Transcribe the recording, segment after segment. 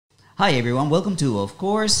Hi everyone, welcome to, of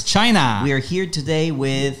course, China. We are here today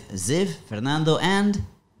with Ziv, Fernando, and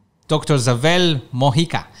Dr. Zavel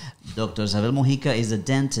Mojica. Dr. Zavel Mojica is a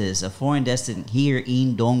dentist, a foreign dentist here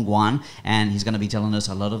in Dongguan, and he's going to be telling us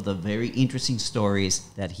a lot of the very interesting stories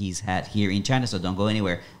that he's had here in China, so don't go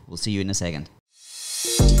anywhere. We'll see you in a second.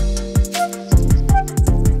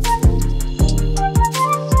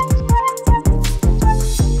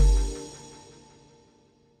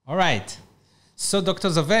 All right. So, Dr.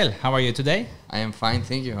 Zavel, how are you today? I am fine,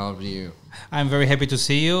 thank you. How are you? I'm very happy to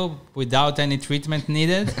see you without any treatment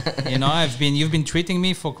needed. You know, you've been treating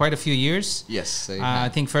me for quite a few years. Yes. I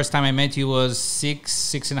think first time I met you was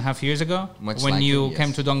six and a half years ago. Much when likely, you yes.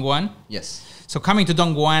 came to Dongguan. Yes. So coming to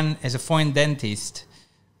Dongguan as a foreign dentist,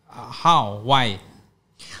 how? Why?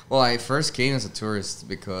 Well, I first came as a tourist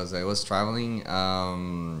because I was traveling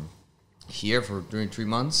here during 3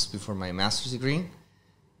 months before my master's degree.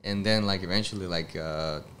 And then, eventually,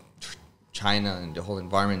 China and the whole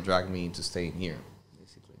environment dragged me into staying here,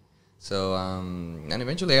 basically. So, and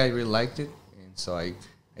eventually I really liked it. And so I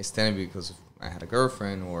stayed because I had a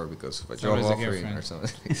girlfriend or because of a job offering or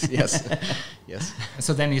something. Yes. Yes.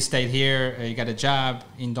 So then you stayed here, you got a job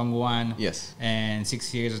in Dongguan. Yes. And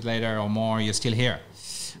 6 years later or more, you're still here.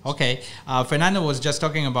 Okay. Fernando was just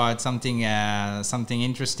talking about something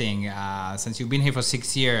interesting. Since you've been here for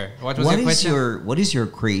 6 years, what was your question? What is your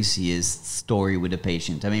craziest story with a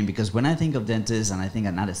patient? I mean, because when I think of dentists and I think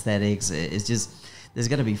of anesthetics, it's just, there's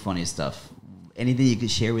got to be funny stuff. Anything you could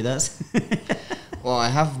share with us? Well, I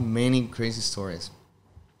have many crazy stories.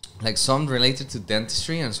 Some related to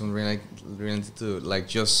dentistry and some related to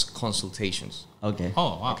just consultations. Okay.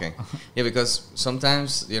 Oh, wow. Okay. Yeah, because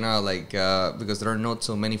sometimes, because there are not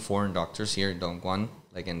so many foreign doctors here in Dongguan,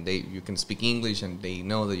 and you can speak English and they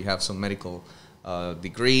know that you have some medical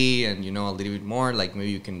degree and you know a little bit more, maybe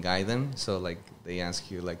you can guide them. So, they ask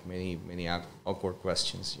you, many awkward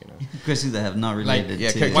questions, Questions that have not related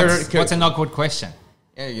to... What's an awkward question?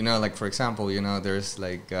 Yeah, for example, there's,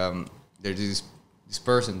 there's this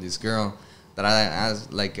person, this girl, that I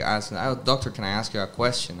asked, oh, doctor, can I ask you a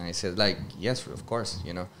question? I said, yes, of course,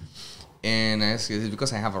 And I asked, is it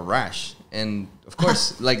because I have a rash? And of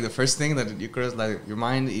course, the first thing that you cross your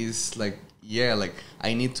mind is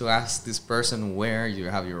I need to ask this person where you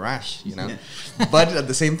have your rash, But at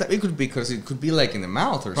the same time, it could be because it could be in the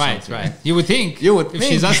mouth or something. Right. You would think. If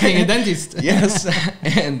she's asking a dentist. Yes.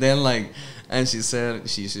 And then and she said,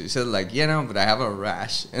 but I have a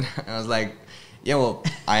rash. And I was like, yeah, well,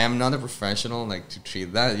 I am not a professional to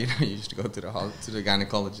treat that. You should go to the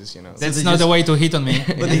gynecologist. That's not the way to hit on me.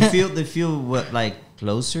 But they feel what,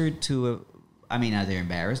 closer to. I mean, are they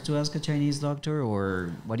embarrassed to ask a Chinese doctor,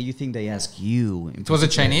 or what do you think they ask you? It was a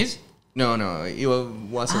Chinese? No, it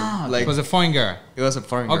was it was a foreign girl. It was a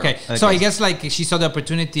foreign girl. Okay, so I guess she saw the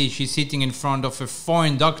opportunity. She's sitting in front of a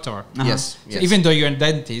foreign doctor. Yes. So even though you're a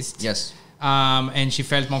dentist. Yes. And she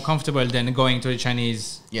felt more comfortable than going to the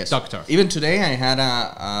Chinese doctor. Even today, I had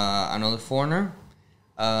another foreigner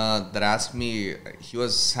that asked me. He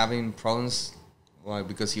was having problems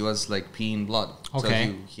because he was peeing blood.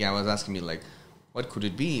 Okay. So he was asking me what could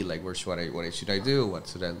it be? What should I do?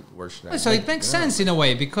 Where should I? So it makes sense in a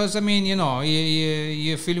way because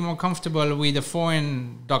you feel more comfortable with a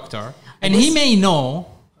foreign doctor, and he may know.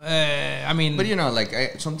 But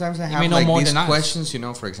sometimes I have these questions.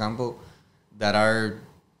 For example, that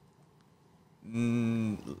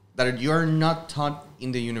you're not taught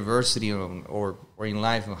in the university or in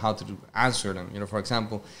life on how to answer them. For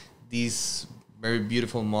example, this very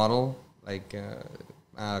beautiful model,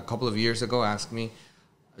 a couple of years ago,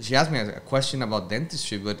 she asked me a question about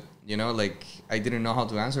dentistry, but I didn't know how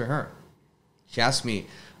to answer her. She asked me,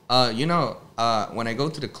 when I go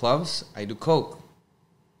to the clubs, I do coke,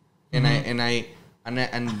 and I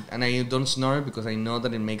don't snore it because I know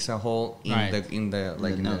that it makes a hole in the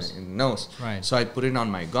nose. Right. So I put it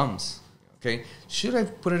on my gums. Okay, should I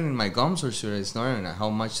put it in my gums or should I snore it? And how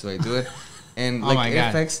much do I do it? And it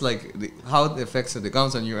affects how it affects the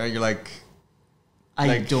gums, and you're like,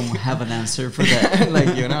 I don't have an answer for that.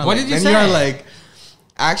 What did you say? You're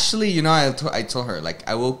actually, I told her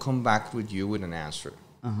I will come back with you with an answer.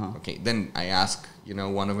 Okay. Then I asked,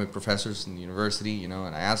 one of my professors in the university, and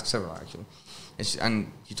I asked several actually.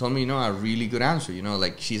 And he told me, a really good answer.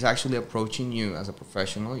 She's actually approaching you as a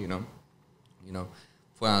professional.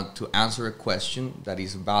 To answer a question that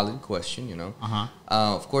is a valid question.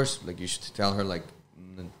 Of course, you should tell her not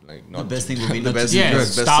the best thing would be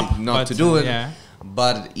not to do it.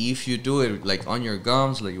 But if you do it like on your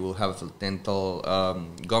gums, like you will have dental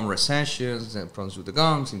gum recessions and problems with the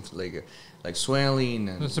gums, like swelling.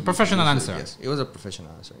 And it's a professional answer. Yes, it was a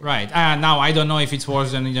professional answer. Yeah. Right. Now I don't know if it's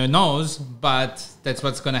worse than your nose, but that's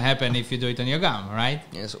what's gonna happen if you do it on your gum, right?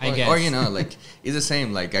 Yes. I guess. Or like it's the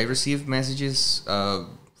same. Like I receive messages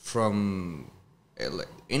from like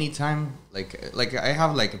anytime. Like I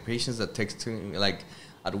have like patients that text me like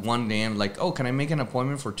at 1 a.m. like, oh, can I make an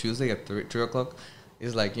appointment for Tuesday at 3 o'clock?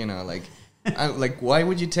 It's like, like why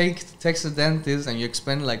would you text a dentist and you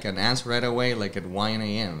expect like an answer right away like at 1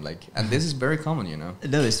 a.m. like, and this is very common, No,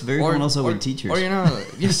 it's very common also with teachers. Or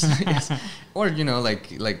yes, yes. Or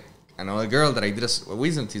like I know a girl that I did a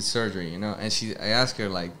wisdom teeth surgery, and I asked her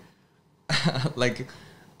like like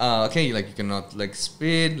okay, like you cannot like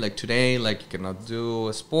spit like today, like you cannot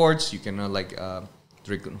do sports, you cannot like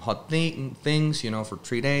drink hot things, for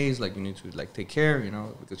 3 days, like you need to like take care,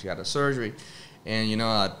 because you had a surgery. And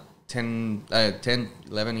at 11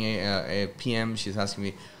 p.m. she's asking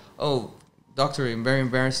me, oh, doctor, I'm very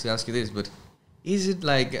embarrassed to ask you this, but is it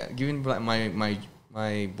like giving my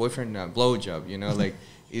boyfriend a blowjob? Like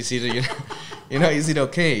is it is it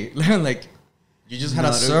okay? Like you just had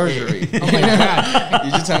a surgery. Okay. Oh my God.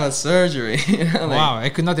 You just had a surgery. Wow, I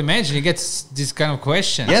could not imagine you get this kind of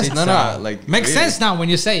questions. Yes, like makes really sense now when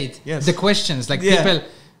you say it. Yes. The questions, like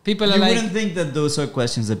people are you like. You wouldn't think that those are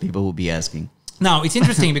questions that people will be asking. Now it's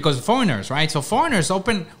interesting because foreigners, right? So foreigners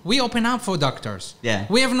we open up for doctors. Yeah.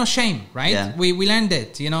 We have no shame, right? Yeah. We learned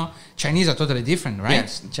it, Chinese are totally different, right?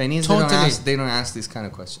 Yes, Chinese totally. they don't ask these kind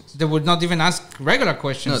of questions. They would not even ask regular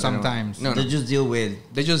questions sometimes. No, they just deal with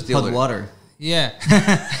hot water. Yeah.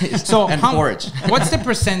 So and porridge. What's the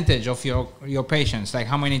percentage of your patients? Like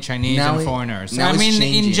how many Chinese and foreigners? Now I mean,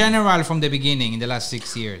 changing. in general, from the beginning, in the last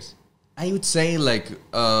 6 years. I would say like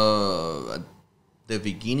the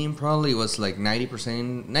beginning probably was like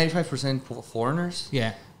 90%, 95% foreigners.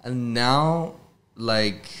 Yeah. And now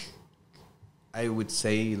like I would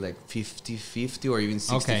say like 50-50 or even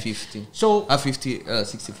 60-50. So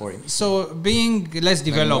 60-40. So being less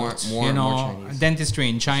developed, more Chinese. Dentistry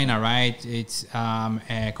in China, right? It's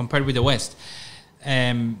compared with the West.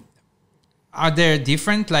 Are there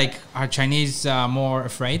different? Like, are Chinese more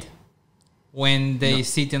afraid when they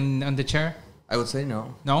sit on the chair? I would say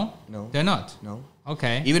no. No, No, they're not. No.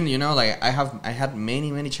 Okay. Even like I had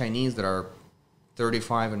many Chinese that are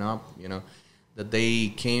 35 and up, that they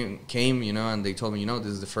came, and they told me, this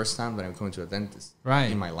is the first time that I'm coming to a dentist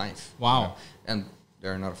in my life. Wow. And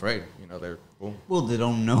they're not afraid, they're cool. Well, they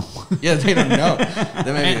don't know. Yeah, they don't know.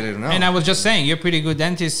 They don't know. And I was just saying, you're a pretty good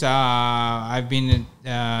dentist. I've been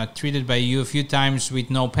treated by you a few times with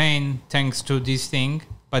no pain, thanks to this thing.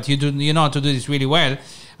 But you know how to do this really well.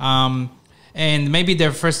 And maybe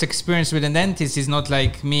their first experience with a dentist is not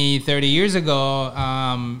like me 30 years ago.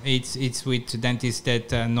 It's with a dentist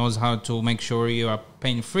that knows how to make sure you are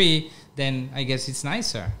pain-free. Then I guess it's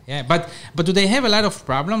nicer. Yeah, but do they have a lot of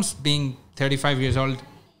problems being 35 years old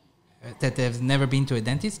that they've never been to a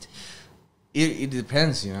dentist? It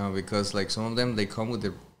depends, because like some of them, they come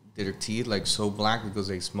with their teeth like so black because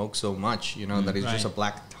they smoke so much, that it's just a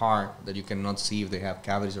black tar that you cannot see if they have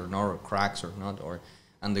cavities or not, or cracks or not,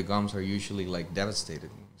 and the gums are usually like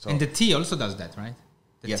devastated. So, and the tea also does that, right?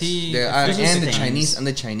 Yes, tea, and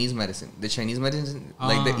the Chinese medicine. The Chinese medicine,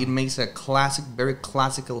 it makes a very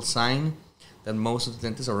classical sign that most of the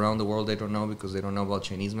dentists around the world, they don't know because they don't know about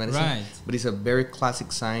Chinese medicine. Right. But it's a very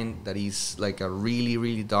classic sign that is like a really,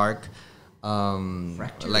 really dark,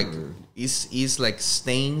 fracture. Like is like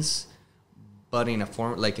stains, but in a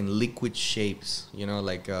form like in liquid shapes.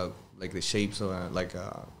 Like the shapes of like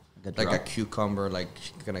a cucumber, like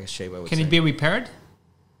kind of shape. I would say. Can it be repaired?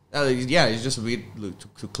 Yeah, it's just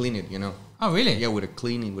to clean it, Oh, really? Yeah, with a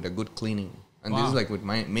good cleaning. And this is like with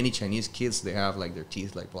many Chinese kids, they have like their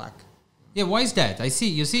teeth like black. Yeah, why is that?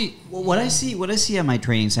 You see. Well, what I see at my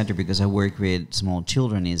training center, because I work with small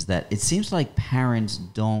children, is that it seems like parents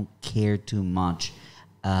don't care too much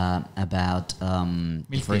about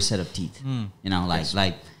the first set of teeth.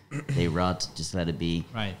 Like they rot, just let it be.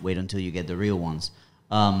 Right. Wait until you get the real ones.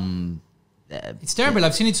 It's terrible.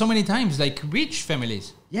 I've seen it so many times, like rich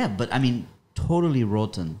families. Yeah, but I mean, totally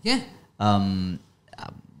rotten. Yeah.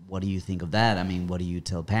 What do you think of that? I mean, what do you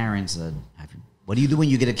tell parents? What do you do when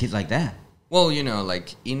you get a kid like that? Well,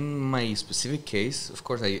 like in my specific case, of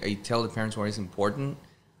course, I tell the parents what is important.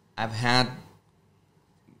 I've had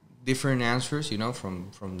different answers,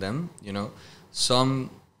 from them, Some,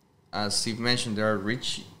 as Steve mentioned, they are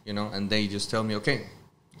rich, and they just tell me, okay,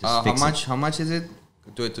 how much is it?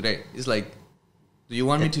 Do it today. It's like, do you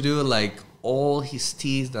want me to do like all his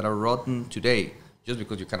teeth that are rotten today just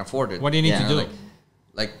because you can afford it? What do you need to do? Like,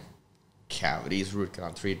 like cavities, root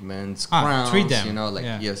canal treatments, crowns, treat them. you know, like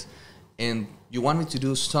yes. And you want me to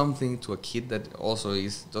do something to a kid that also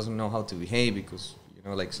doesn't know how to behave because, you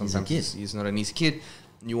know, like sometimes he's not an easy kid.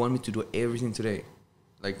 You want me to do everything today.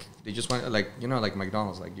 Like they just want, like, you know, like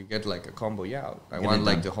McDonald's, like you get like a combo. Yeah, I want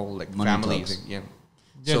like the whole like family. Yeah.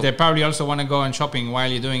 Yeah, So, they probably also want to go on shopping while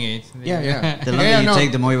you're doing it. Yeah. The longer you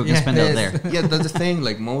take, the more you can spend out there. Yeah, that's the thing.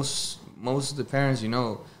 Like most of the parents, you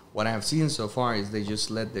know, what I have seen so far is they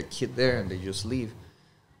just let their kid there and they just leave.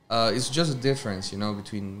 It's just a difference, you know,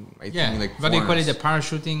 between I think like what do you call it, the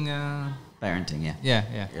parachuting? Parenting, yeah.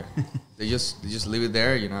 Yeah. They just leave it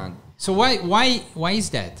there, you know. So why is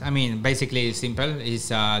that? I mean, basically, it's simple. Is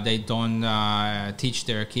they don't teach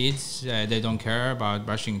their kids. They don't care about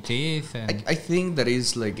brushing teeth. And I think that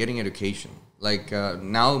is like getting education. Like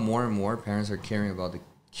now, more and more parents are caring about the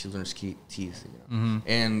children's teeth, you know?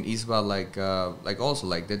 And it's about like also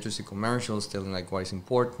like dentistry commercials telling like why it's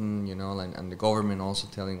important, you know, and the government also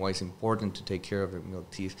telling why it's important to take care of the milk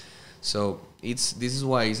teeth. So this is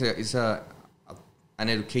why it's an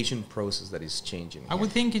education process that is changing. I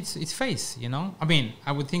would think it's face, you know. I mean,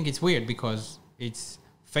 I would think it's weird because it's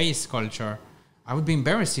face culture. I would be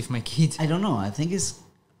embarrassed if my kid. I don't know. I think it's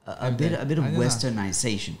a bit of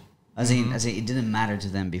westernization. As in, it didn't matter to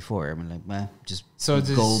them before. I mean, like, well, just so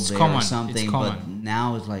go there common. or something. It's common. But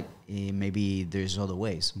now it's like maybe there's other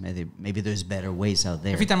ways. Maybe there's better ways out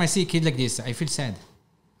there. Every time I see a kid like this, I feel sad.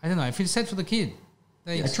 I don't know. I feel sad for the kid.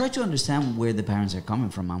 I try to understand where the parents are coming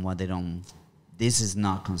from and why they don't. This is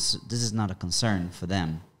not a concern for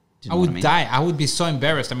them. Do you know I would what I mean? die. I would be so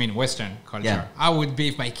embarrassed. I mean, Western culture. Yeah. I would be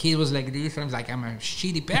if my kid was like this. I'm like, I'm a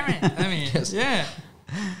shitty parent. I mean, Yes. yeah.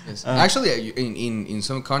 Yes. Actually, in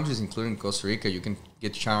some countries, including Costa Rica, you can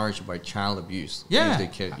get charged by child abuse. Yeah.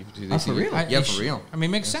 If they for real? Yeah, for real. I mean,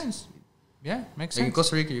 makes sense. Yeah, makes In sense.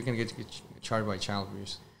 Costa Rica, you can get charged by child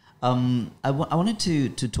abuse. I wanted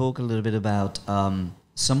to talk a little bit about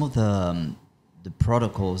some of the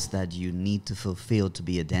protocols that you need to fulfill to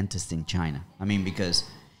be a dentist in China. I mean, because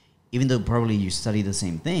even though probably you study the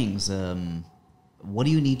same things, what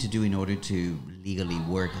do you need to do in order to legally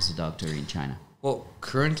work as a doctor in China? Well,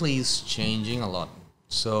 currently it's changing a lot.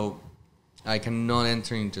 So I cannot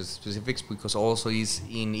enter into specifics because also is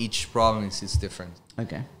in each province it's different.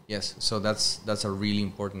 Okay. Yes, so that's a really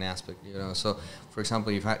important aspect, you know. So, for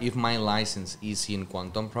example, if my license is in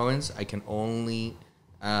Guangdong province, I can only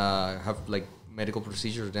have like medical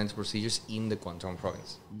procedures or dental procedures in the Guangdong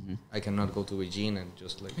province. I cannot go to Beijing and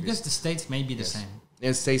just like. I guess the states may be the same.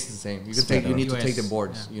 It stays the same. You need to take the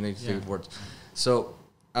boards. Yeah. You need to take the boards. So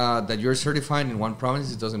that you're certified in one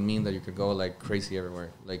province, it doesn't mean that you could go like crazy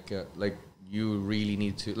everywhere. Like you really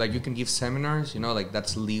need to, like, you can give seminars, you know, like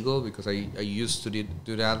that's legal because I used to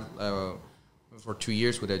do that for 2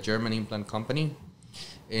 years with a German implant company,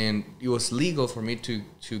 and it was legal for me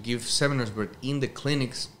to give seminars, but in the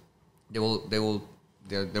clinics there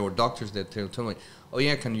were doctors that tell me, oh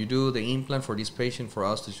yeah, can you do the implant for this patient for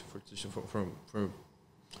us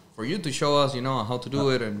for you to show us, you know, how to do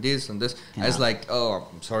it and this and this. I was like, oh,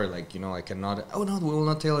 I'm sorry, like, you know, I cannot. Oh no, we will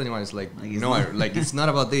not tell anyone. It's like no, it's not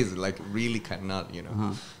about this. Like, really cannot, you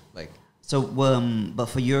know, like. So, but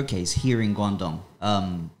for your case here in Guangdong,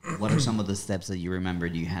 what are some of the steps that you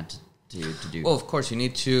remembered you had to do? Well, of course, you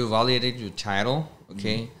need to validate your title.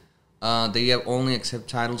 Okay, they only accept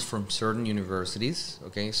titles from certain universities.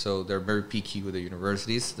 Okay, so they're very picky with the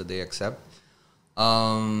universities that they accept.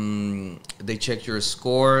 They check your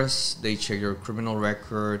scores. They check your criminal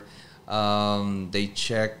record. You need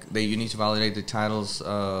to validate the titles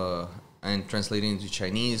and translate it into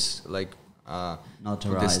Chinese, like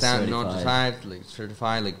notarized, like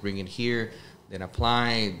certified, like bring it here, then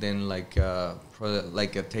apply, then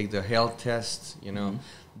take the health test, you know.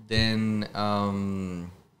 Then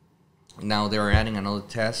now they're adding another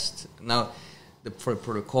test now. For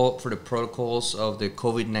the protocols of the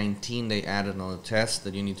COVID-19, they added another test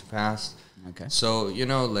that you need to pass. Okay. So, you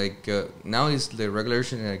know, like now is the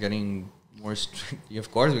regulations are getting more strict, of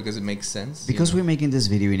course, because it makes sense. Because we're making this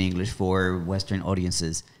video in English for Western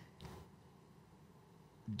audiences,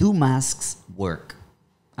 do masks work?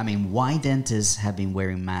 I mean, why dentists have been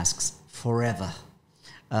wearing masks forever?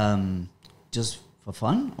 Just for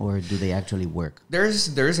fun, or do they actually work?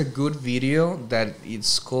 There's a good video that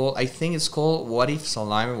it's called, I think it's called "What If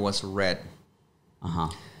Saliva Was Red."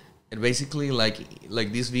 It basically like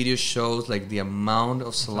this video shows like the amount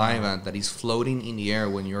of saliva that is floating in the air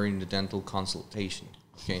when you're in the dental consultation.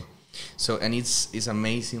 Okay, so and it's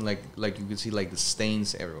amazing. Like you can see like the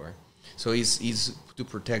stains everywhere. So it's to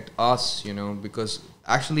protect us, you know, because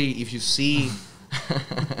actually if you see,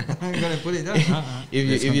 I'm gonna put it up.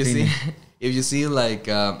 if you see like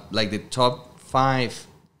the top 5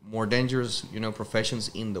 more dangerous, professions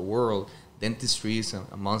in the world, dentistry is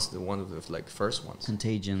amongst one of the like first ones.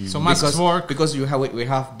 Contagion. So masks work because we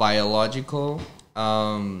have biological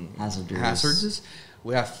hazards.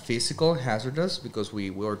 We have physical hazardous because we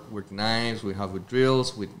work with knives, we have with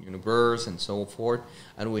drills, with burrs and so forth,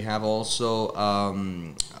 and we have also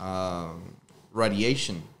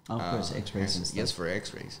radiation. Of course, X-rays and stuff. Yes, for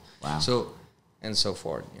X-rays. Wow. So and so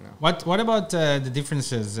forth. What about the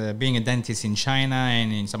differences being a dentist in China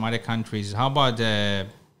and in some other countries? How about the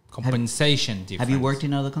compensation difference? Have you worked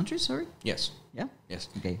in other countries? Sorry. Yes. Yeah. Yes.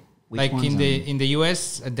 Okay. Like in the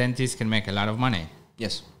US, a dentist can make a lot of money.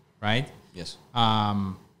 Yes. Right. Yes.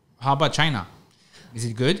 How about China? Is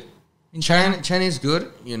it good in China? China is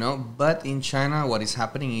good, but in China, what is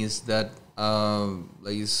happening is that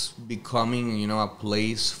it's becoming, a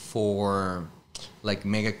place for like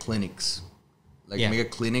mega clinics, mega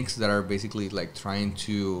clinics that are basically like trying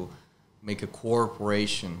to make a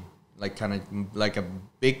corporation, like kind of like a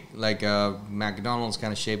big, like a McDonald's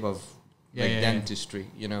kind of shape of dentistry,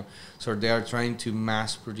 So they are trying to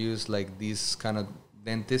mass produce like these kind of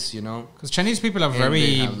dentists, because Chinese people are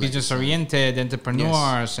very business oriented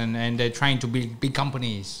entrepreneurs, and they're trying to build big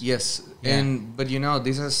companies. Yes, but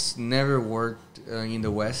this has never worked in the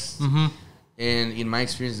West, and in my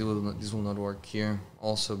experience, this will not work here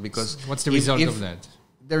also, because what's the result of that?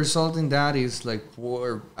 The result in that is like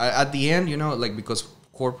at the end, because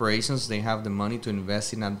corporations, they have the money to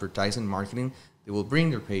invest in advertising, marketing. They will bring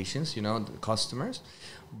their patients, the customers,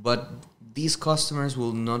 but these customers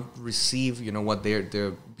will not receive, what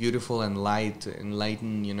they're beautiful and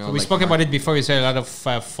enlightened, So we spoke about it before. You said a lot of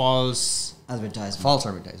false advertisement. False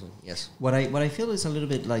advertisement, yes. What I feel is a little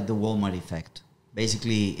bit like the Walmart effect.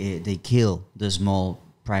 Basically, they kill the small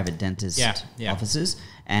private dentist offices,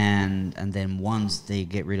 and then once they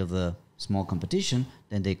get rid of the small competition,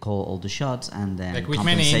 then they call all the shots, and then like with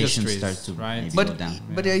many industries starts to right? go down.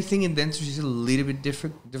 But I think in dentistry is a little bit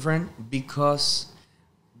different because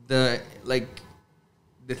the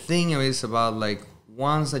thing is about like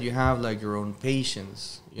once that you have like your own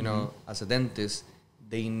patients, as a dentist,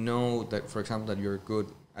 they know that, for example, that you're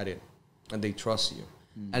good at it, and they trust you.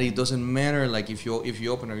 And it doesn't matter like if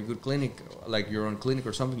you open a good clinic, like your own clinic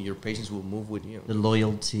or something, your patients will move with you. The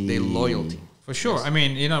loyalty. For sure. Yes. I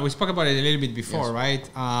mean, we spoke about it a little bit before, right?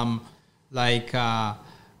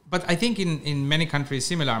 But I think in many countries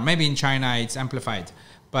similar. Maybe in China it's amplified.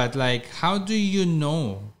 But like, how do you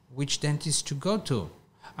know which dentist to go to?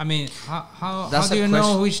 I mean, how do you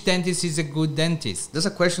know which dentist is a good dentist? That's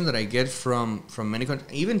a question that I get from many countries.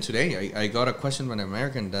 Even today, I got a question from an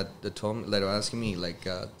American that told me, that was asking me like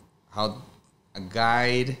how a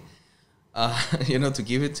guide, to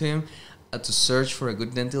give it to him, to search for a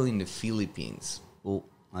good dental in the Philippines. Oh,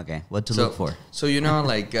 okay. What to look for? So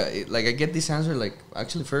like I get this answer like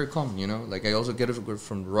actually very common. Like I also get it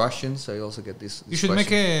from Russians. I also get this. You should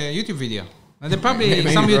question. make a YouTube video. There probably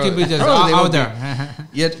some YouTube videos out there.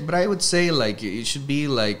 Yeah, but I would say like it should be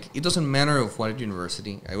like it doesn't matter of what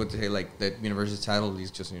university. I would say like that university title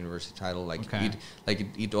is just a university title. Like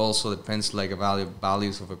it also depends like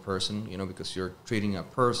values of a person. Because you're treating a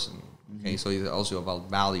person. Okay, so it's also about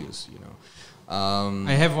values.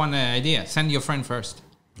 I have one idea. Send your friend first.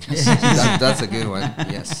 That's a good one.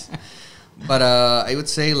 Yes, but I would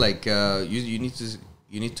say like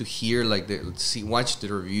you need to hear like watch the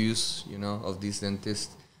reviews of these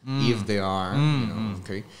dentists if they are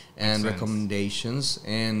okay, and recommendations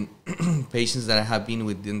and patients that have been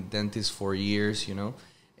with dentists for years,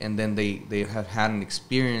 and then they have had an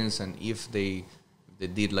experience, and if they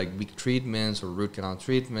did like big treatments or root canal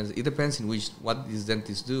treatments, it depends in what these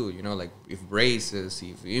dentists do, like if braces,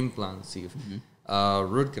 if implants, if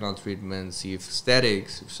root canal treatments, if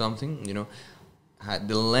aesthetics, if something, the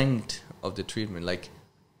length of the treatment, like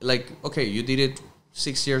okay, you did it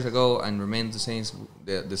 6 years ago and remained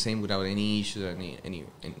the same without any issues,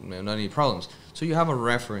 not any problems. So you have a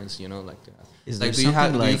reference, like that.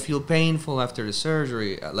 Do you feel painful after the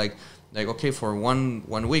surgery? Like okay, for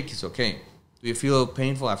one week it's okay. Do you feel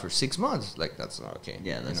painful after 6 months? Like that's not okay.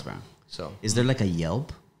 Yeah, that's wrong. So is there like a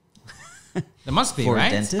Yelp? There must be, for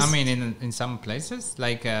right? dentists? I mean, in some places,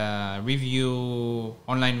 like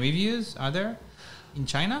online reviews, are there in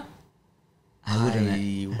China?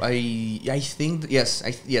 I think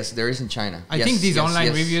yes, there is in China. I think these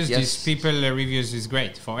online reviews, these people reviews is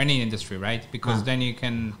great for any industry, right? Because then you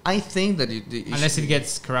can. I think that unless it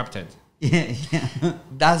gets corrupted. Yeah.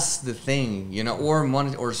 That's the thing, or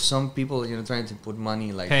money, or some people, trying to put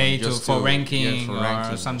money like pay for ranking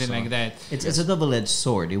or something like that. It's a double-edged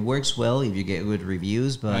sword. It works well if you get good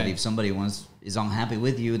reviews, but if somebody is unhappy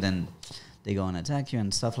with you, then they go and attack you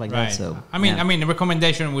and stuff like Right. that. So I mean, the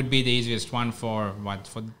recommendation would be the easiest one for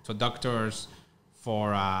doctors,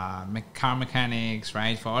 for car mechanics,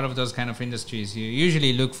 right? For all of those kind of industries, you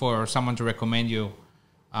usually look for someone to recommend you,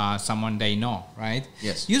 someone they know, right?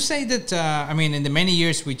 Yes. You say that. In the many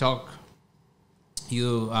years we talk,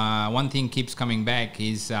 one thing keeps coming back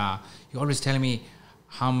is you always tell me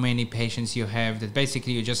how many patients you have. That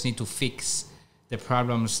basically you just need to fix the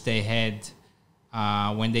problems they had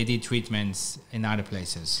when they did treatments in other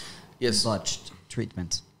places. Yes. botched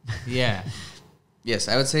treatments. Yeah. Yes,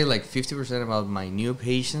 I would say like 50% about my new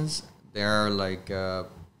patients, they are like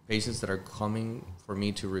patients that are coming for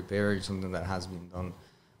me to repair something that has been done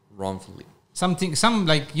wrongfully. Some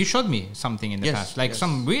like you showed me something in the Yes, past, like yes.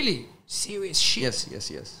 some really serious shit.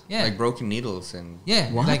 Yes. Yeah. Like broken needles and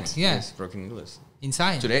Yeah, What? like yeah, yes, broken needles.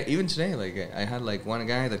 inside. Even today, like I had like one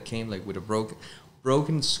guy that came like with a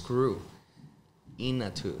broken screw in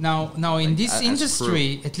a tooth. Now in Like this a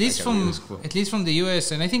industry, screw. at least Like a real screw. from the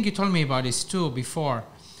US, and I think you told me about this too before.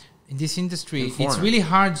 In this industry, In it's foreign. really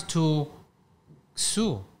hard to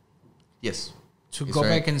sue, Yes. to It's go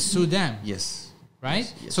very- back and sue them, Yes.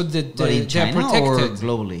 right? Yes. So But in they're China or protected.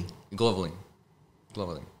 globally?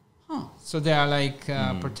 Globally. Huh. So they are like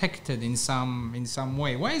protected in some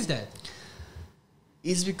way. Why is that?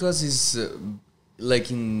 It's because it's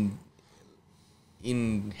like in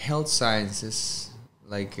health sciences,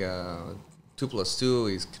 like 2 +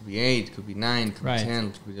 2 could be 8, could be 9, could Right. be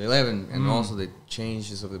 10, could be 11, and also the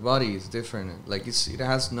changes of the body is different. Like it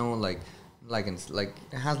has no like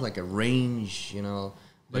it has like a range, you know.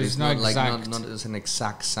 But There's it's no not like exact. not as an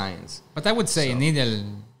exact science. But I would say a So- needle.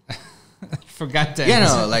 Forgot that. Yeah,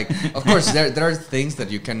 no, like of course there are things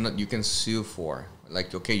that you can sue for.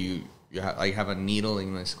 Like okay, I have a needle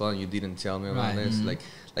in my skull and you didn't tell me about Right. this.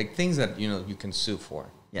 Like things that you can sue for.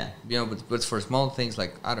 Yeah. You know, but for small things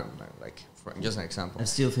like I don't know, like for just an example. I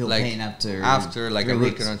still feel like pain after like 3 a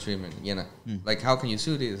root weeks. canal treatment. You know, like how can you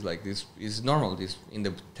sue this? Like this is normal. This in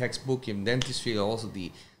the textbook in dentistry, also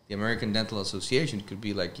the American Dental Association could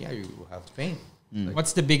be like, yeah, you will have pain.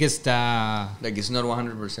 What's the biggest? Like it's not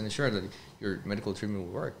 100% sure that your medical treatment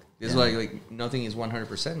will work. This is why like nothing is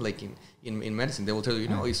 100%. Like in medicine, they will tell you,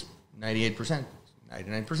 no, it's 98%,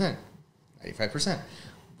 99%, 95%.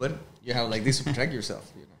 But you have like this to protect yourself.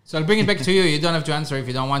 You know. So I'll bring it back to you. You don't have to answer if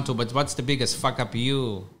you don't want to. But what's the biggest fuck up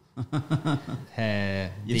you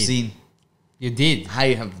You've did? seen. You did.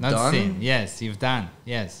 I have Not done. seen. Yes, you've done.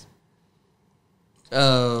 Yes.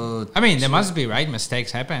 Uh, I mean, there must be, right?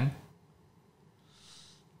 Mistakes happen.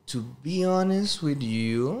 To be honest with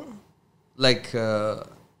you, like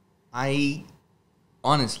I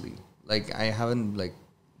honestly like I haven't like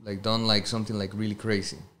done like something like really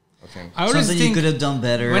crazy. Okay. I always Something you think could have done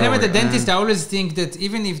better. whenever the or- dentist, I always think that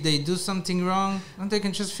even if they do something wrong, they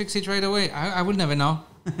can just fix it right away. I will never know.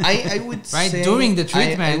 I would Right, say during the I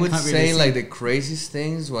treatment, would not really say like see. the craziest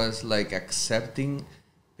things was like accepting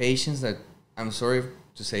patients that I'm sorry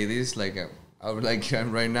to say this like I would like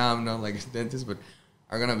right now I'm not like a dentist but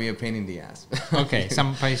are gonna be a pain in the ass. Okay,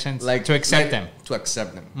 some patients like to accept them. to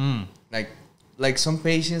accept them. Like some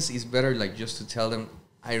patients is better like just to tell them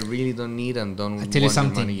I really don't need and don't I tell you want your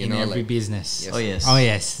something money, in know, every like, business. Yes. Oh yes. Oh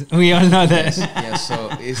yes, we all know that. yeah, so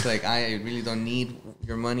it's like I really don't need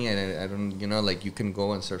your money and I don't like you can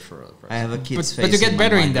go and search for other person. I have a kid's face. But you get in my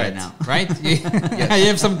better in mind that, right now. right? I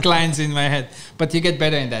have some clients in my head, but you get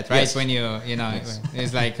better in that, right? Yes. When you know, Yes.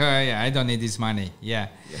 it's like, oh yeah, I don't need this money. Yeah.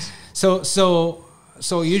 Yes.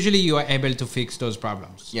 So usually you are able to fix those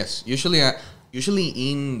problems. Yes, usually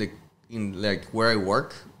in like where I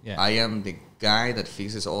work, Yeah. I am the guy that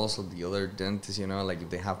fixes also the other dentists. Like if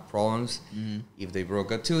they have problems, if they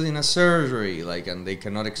broke a tooth in a surgery, like and they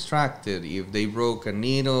cannot extract it. If they broke a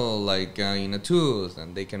needle, like in a tooth,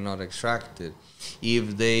 and they cannot extract it.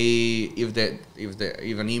 If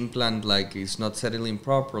an implant like is not settling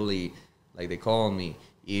properly, like they call me.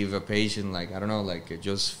 If a patient like I don't know, like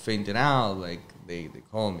just fainted out, like they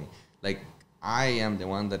call me. Like I am the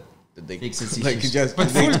one that they Fixes like issues. just But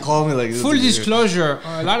they full- call me like Full disclosure,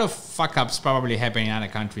 a lot of fuck ups probably happen in other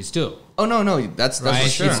countries too. Oh no, that's Right? for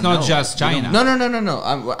sure. It's not No. just China.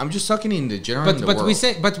 No. I'm just talking in the general. in the But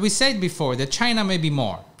world. we said before that China may be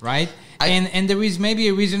more, right? I- and there is maybe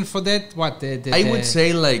a reason for that. What I would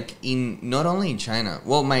say like in not only in China.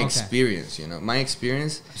 Well, my Okay. experience, my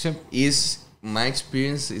experience So- is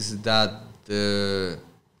that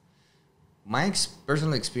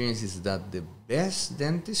personal experience is that the best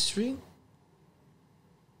dentistry,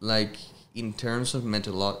 like in terms of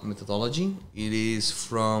methodology, it is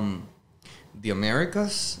from the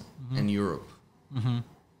Americas and Europe.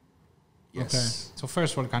 Yes. Okay. So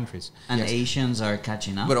first world countries. And Yes. Asians are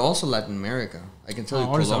catching up. But also Latin America. I can tell you,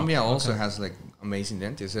 Also. Colombia also Okay. has like amazing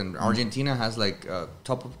dentists, and Argentina has like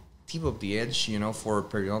tip of the edge, you know, for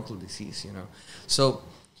periodontal disease, you know. So,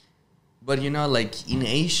 but you know, like in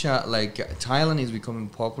Asia, like Thailand is becoming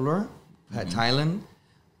popular. Thailand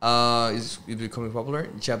is becoming popular.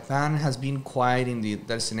 Japan has been quiet in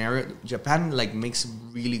that scenario. Japan like makes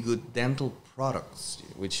really good dental products,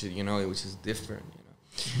 which you know, which is different. You know.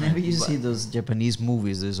 Whenever you But- see those Japanese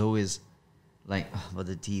movies, there's always like, about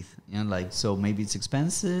the teeth, you know, like, so maybe it's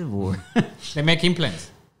expensive or They make implants.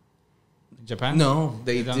 In Japan? No,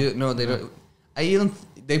 they don't? do. No, they don't. I even.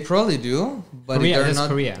 They probably do, but Korea, they're that's not.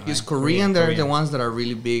 Korea, It's right? Korean. They're the Korea. ones that are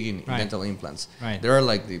really big in Right. dental implants. Right. They're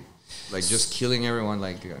like just killing everyone.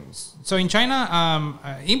 Like So in China,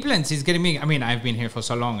 implants is getting big. I mean, I've been here for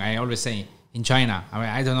so long. I always say in China. I mean,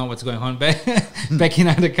 I don't know what's going on back in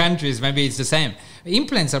other countries. Maybe it's the same.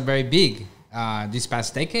 Implants are very big this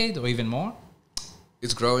past decade or even more.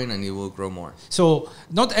 it's growing and it will grow more. So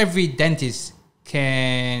not every dentist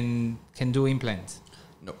can do implants.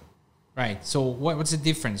 No, Right. So what's the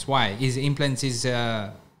difference? Why is implants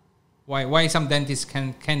why some dentists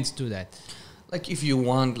can't do that? like if you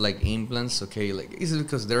want like implants, okay, like it's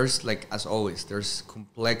because there's like as always there's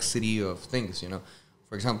complexity of things. You know,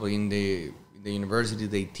 for example, in the university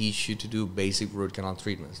they teach you to do basic root canal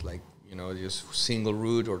treatments, like you know just single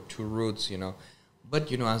root or two roots. You know. But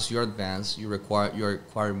you know, as you advance, you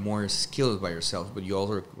acquire more skills by yourself, but you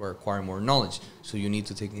also acquire more knowledge. So you need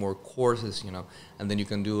to take more courses, you know, and then you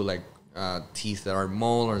can do like teeth that are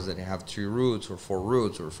molars that have 3 roots or 4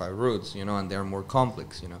 roots or 5 roots, you know, and they're more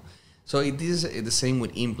complex, you know. So it is the same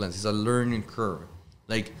with implants. It's a learning curve.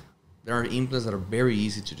 Like there are implants that are very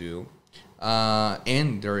easy to do,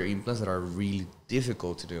 and there are implants that are really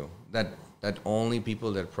difficult to do. That only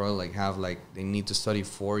people that probably like have like they need to study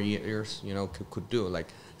 4 years, you know, could do like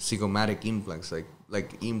zygomatic implants, like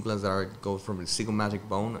implants that are go from the zygomatic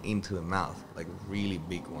bone into the mouth, like really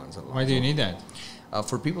big ones. Why do you need that?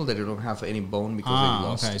 For people that don't have any bone because they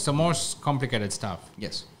lost. Okay. So more complicated stuff.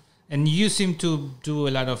 Yes, And you seem to do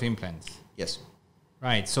a lot of implants. yes,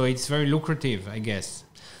 Right. So it's very lucrative, I guess,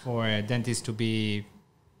 for a dentist to be,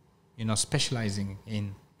 you know, specializing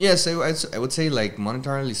in. yes. I would say like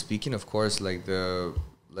monetarily speaking, of course, like the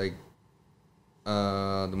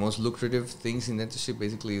most lucrative things in dentistry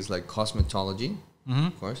basically is like cosmetology,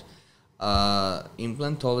 of course,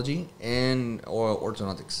 implantology, and or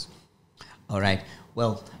orthodontics. All right.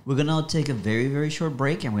 Well, we're going to take a very, very short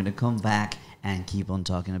break and we're going to come back and keep on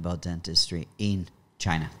talking about dentistry in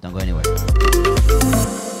China. Don't go anywhere.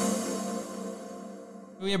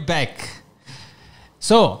 We are back.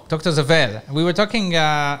 So, Dr. Zavel, we were talking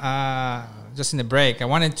just in the break. I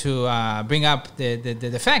wanted to bring up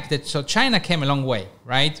the fact that so China came a long way,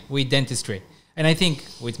 right, with dentistry. And I think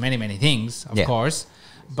with many, many things, of course.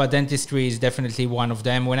 But dentistry is definitely one of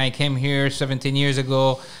them. When I came here 17 years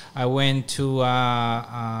ago, I went to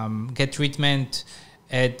get treatment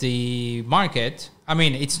at the market. I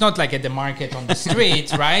mean, it's not like at the market on the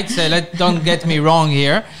street, right? So don't get me wrong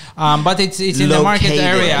here. But it's in the market Located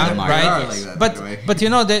area, in the market. right? Like that, by the way. But you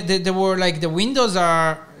know, there were like the windows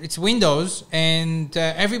it's windows, and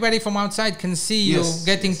everybody from outside can see you Yes,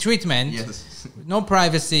 getting yes. treatment. Yes. No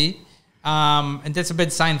privacy, and that's a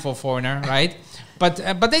bad sign for a foreigner, right?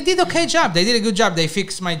 But they did okay job. They did a good job. They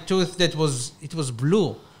fixed my tooth it was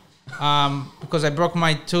blue. Because I broke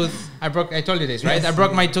my tooth. I told you this, right? Yes. I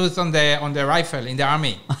broke my tooth on the rifle in the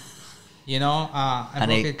army. You know,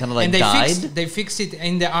 And it kinda like and died? they fixed it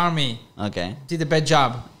in the army. Okay. Did a bad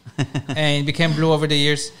job, and became blue over the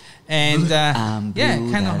years. And I'm yeah,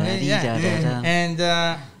 blue, kind of,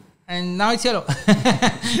 da-da-dee-da-da-da. and now it's yellow.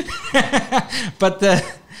 But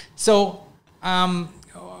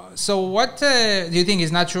so what do you think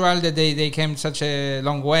is natural that they came such a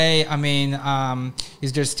long way? I mean,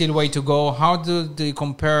 is there still way to go? How do you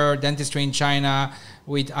compare dentistry in China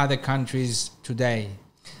with other countries today?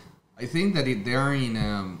 I think that they are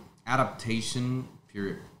in adaptation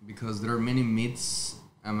period because there are many myths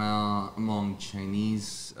among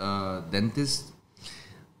Chinese dentists.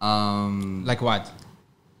 Like what?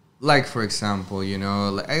 Like for example, you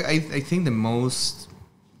know, like I think the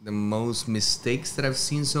most mistakes that I've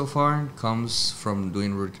seen so far comes from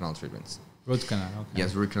doing root canal treatments. Root canal, okay.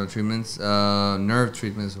 Yes, root canal treatments, nerve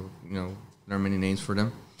treatments. You know, there are many names for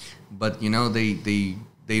them, but you know they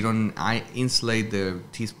don't insulate the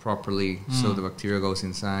teeth properly, so the bacteria goes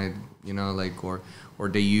inside. You know, like or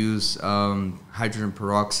they use hydrogen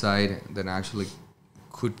peroxide that actually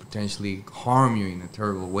could potentially harm you in a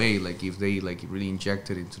terrible way, like if they like really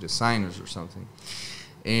inject it into the sinus or something.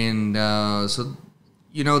 And so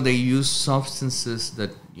you know, they use substances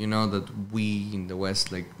that, you know, that we in the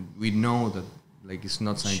West, like, we know that, like, it's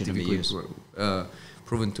not scientifically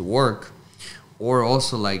proven to work. Or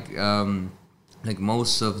also, like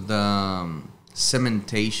most of the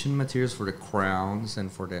cementation materials for the crowns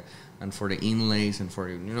and for the inlays and for,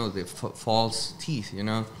 you know, the false teeth, you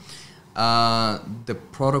know, the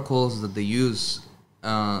protocols that they use,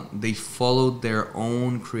 they followed their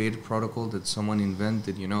own created protocol that someone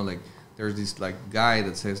invented, you know, like, there's this like guy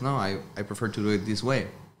that says, no, I prefer to do it this way,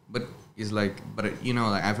 but it's like, but you know,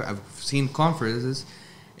 like I've seen conferences,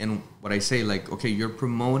 and what I say, like, okay, you're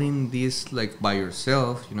promoting this like by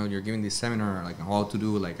yourself, you know, you're giving this seminar like how to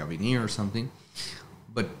do like a veneer or something,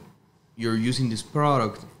 but you're using this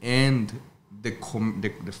product, and the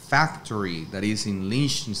factory that is in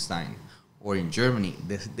Liechtenstein or in Germany,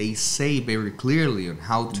 they say very clearly on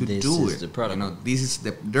how to do it. The product. You know, this is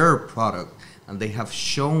their product. And they have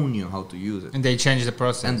shown you how to use it. And they change the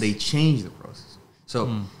process.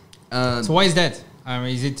 So, so why is that?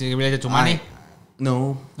 Is it related to money?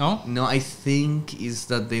 No. I think is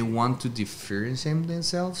that they want to differentiate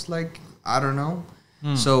themselves. Like, I don't know.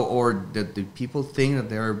 So, or that the people think that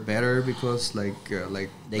they are better because they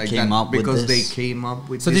came up with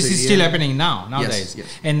this. So this is still happening nowadays. Yes.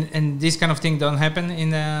 And this kind of thing don't happen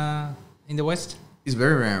in the West. It's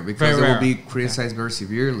very rare because they will be criticized very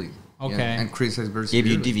severely. Okay. Yeah, and criticize very severely.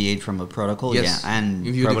 If you deviate from a protocol, yes. and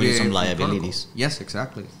probably some liabilities. Yes,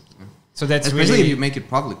 exactly. Yeah. So that's especially really if you make it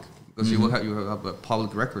public, because you have a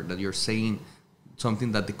public record that you're saying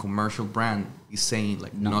something that the commercial brand is saying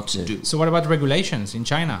like not to do. So what about regulations in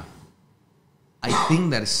China? I think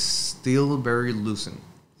that is still very loosened.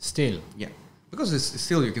 Still, yeah, because it's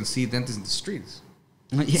still you can see dentists in the streets.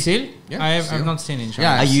 Still? Yeah, I've not seen in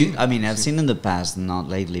China. Yeah, I've seen in the past, not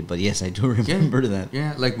lately, but yes, I do remember that.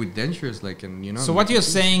 Yeah, like with dentures, like, and you know. So what you're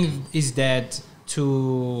saying is that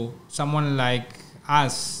to someone like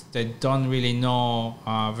us that don't really know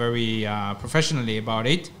very professionally about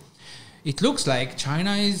it, it looks like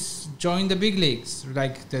China is joining the big leagues.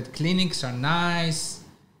 Like the clinics are nice,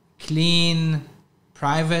 clean,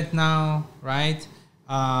 private now, right?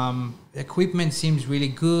 Equipment seems really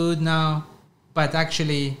good now. But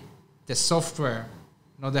actually, the software,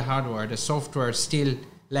 not the hardware, the software still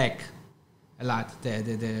lack a lot.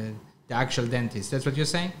 The actual dentist. That's what you're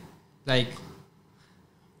saying? Like,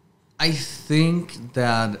 I think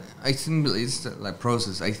it's like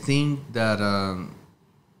process. I think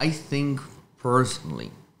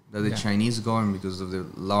personally that the Chinese government, because of the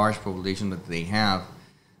large population that they have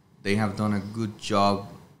done a good job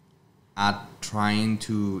at trying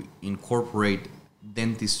to incorporate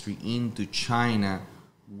dentistry into China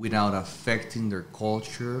without affecting their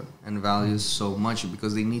culture and values so much,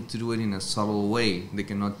 because they need to do it in a subtle way. They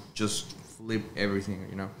cannot just flip everything,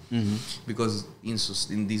 you know, because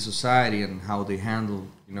in this society and how they handle,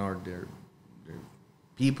 you know, their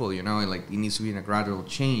people, you know, like it needs to be in a gradual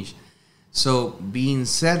change. So being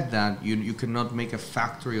said that, you cannot make a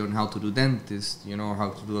factory on how to do dentist, you know, or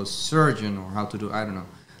how to do a surgeon, or how to do, I don't know,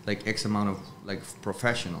 like X amount of like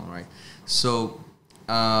professional, right? So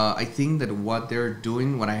I think that what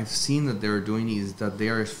I have seen that they're doing is that they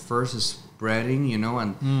are first spreading, you know,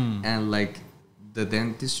 and like the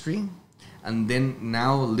dentistry, and then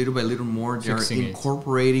now little by little more they're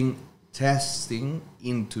incorporating testing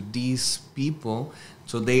into these people,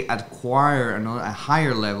 so they acquire a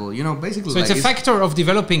higher level, you know, basically. So it's a factor of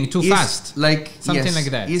developing too fast, like something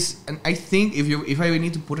like that. And I think if I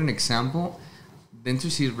need to put an example,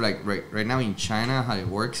 dentistry is like right now in China, how it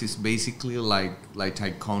works is basically like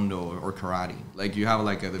taekwondo or karate. Like you have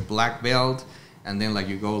like the black belt, and then like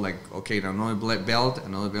you go like, okay, another black belt,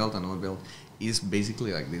 another belt. Is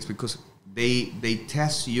basically like this, because they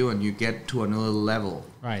test you and you get to another level,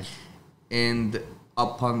 right? And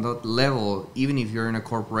upon that level, even if you're in a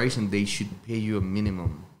corporation, they should pay you a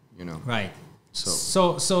minimum, you know, right?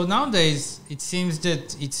 So nowadays it seems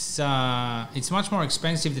that it's much more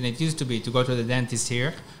expensive than it used to be to go to the dentist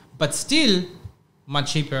here, but still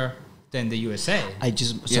much cheaper than the USA. I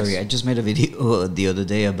just made a video the other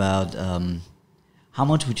day about how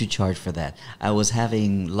much would you charge for that? I was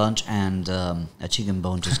having lunch and a chicken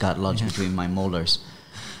bone just got lodged between my molars.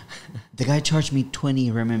 The guy charged me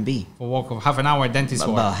 20 RMB for work of half an hour dentist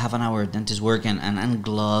work. About half an hour dentist work and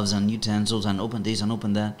gloves and utensils and open this and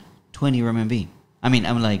open that. 20 RMB. I mean,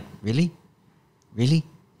 I'm like, really?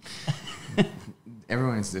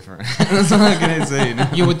 Everyone is different. That's all I'm gonna say. You know?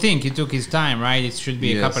 You would think he took his time, right? It should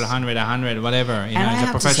be a couple hundred, 100, whatever. You know, as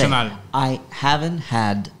a professional. Say, I haven't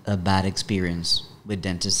had a bad experience with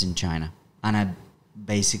dentists in China, and I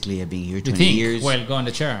basically have been here 20 years. Well, go on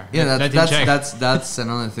the chair. Yeah, that's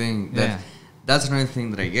another thing. That that's another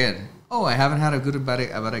thing that I get. Oh, I haven't had a good bad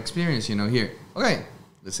experience, you know, here. Okay,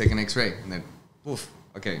 let's take an X-ray. And then, poof,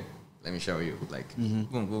 okay, let me show you. Like, boom,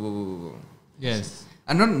 boom, boom, boom, boom, boom. Yes.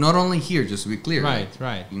 And not only here, just to be clear. Right, like,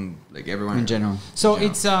 right. In, like, everyone. In general. So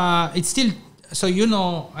it's still, so you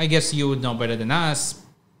know, I guess you would know better than us,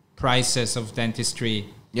 prices of dentistry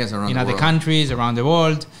Yes, around in the other world. countries, around the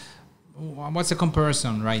world. What's the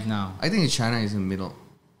comparison right now? I think China is in the middle.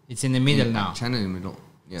 It's in the middle now. China in the middle,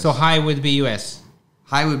 yes. So high would be US.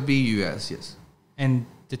 High would be US, yes. And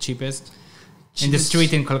the cheapest? In the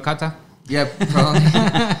street in Kolkata? Yeah, probably.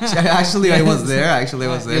 Actually, I was there. You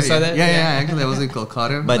saw that? Yeah. Actually, I was in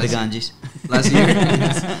Kolkata. By the last- Ganges. Last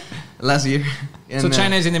year. Last year. So And,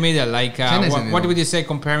 China is in the middle. Like, China is in the what middle. would you say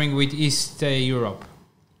comparing with East Europe?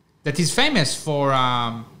 That is famous for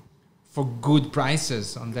good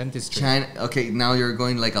prices on dentistry. China. Okay, now you're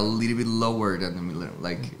going like a little bit lower than the middle,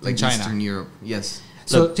 like China. Eastern Europe. Yes.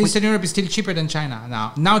 So Look, Eastern Europe is still cheaper than China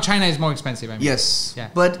now. Now China is more expensive. I mean. Yes. Yeah.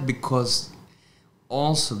 But because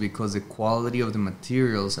the quality of the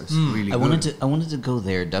materials are really I good. wanted to go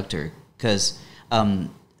there, doctor, because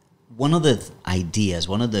one of the ideas,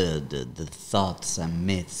 one of the thoughts and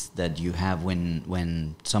myths that you have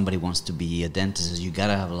when somebody wants to be a dentist is you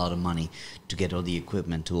gotta have a lot of money to get all the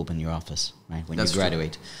equipment to open your office, right? When That's you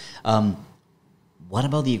graduate. What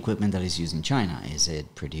about the equipment that is used in China? Is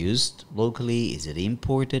it produced locally? Is it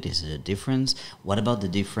imported? Is it a difference? What about the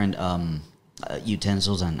different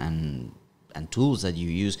utensils and tools that you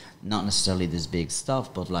use? Not necessarily this big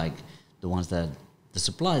stuff, but like the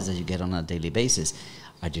supplies that you get on a daily basis.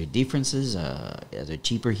 Are there differences? Are they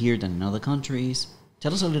cheaper here than in other countries?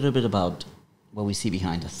 Tell us a little bit about what we see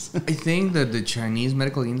behind us. I think that the Chinese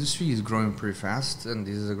medical industry is growing pretty fast, and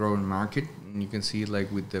this is a growing market. And you can see it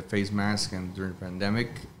like with the face mask and during the pandemic,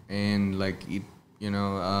 and like it,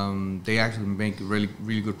 they actually make really,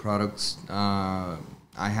 really good products. I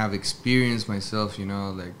have experienced myself,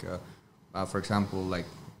 for example, like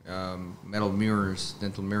metal mirrors,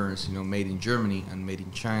 dental mirrors, made in Germany and made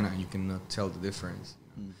in China, and you cannot tell the difference.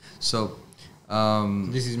 So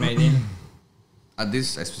This is made in. this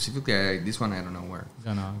specifically, this one I don't know where.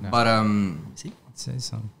 Don't know. No. But See? It says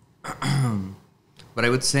so. but I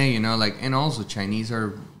would say, and also Chinese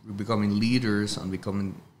are becoming leaders on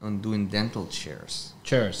doing dental chairs.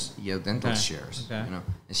 Chairs. Yeah, dental Okay. chairs. Okay.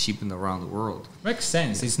 And shipping around the world. Makes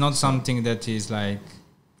sense. It's not something that is like.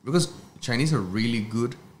 Because Chinese are really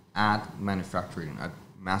good at manufacturing, at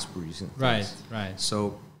mass producing things. Right.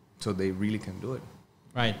 So they really can do it.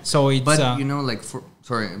 Right. So it's. But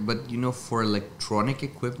for electronic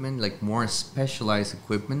equipment, like more specialized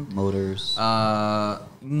equipment, Motors. and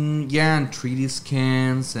 3D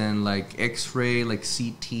scans and like X-ray, like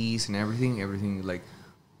CTs and everything like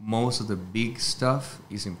most of the big stuff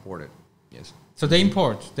is imported. Yes. So they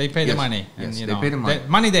import. They pay the Yes. money. Yes, And, they pay the money.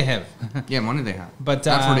 Money they have. Yeah, money they have. But,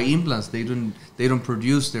 and for the implants, they don't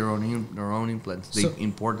produce their own implants. They So-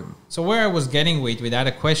 import them. So where I was getting with that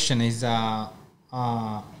a question is,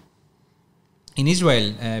 in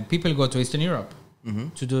Israel, people go to Eastern Europe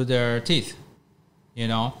to do their teeth,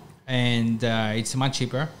 and it's much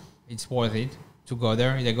cheaper. It's worth it to go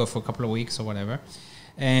there. They go for a couple of weeks or whatever,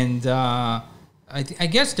 and I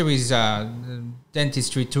guess there is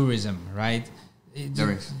dentistry tourism, right?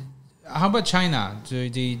 There is. How about China? Do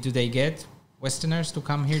they get Westerners to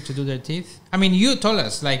come here to do their teeth? I mean, you told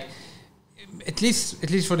us like at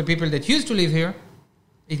least for the people that used to live here,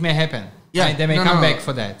 it may happen. Yeah, right? They may come back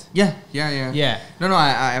for that. Yeah. No,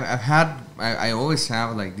 I always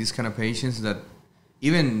have like these kind of patients that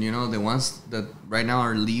even the ones that right now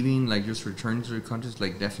are leaving, like just returning to their countries,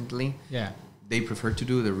 like definitely, Yeah. they prefer to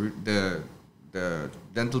do the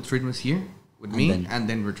dental treatments here with me and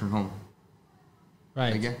then return home.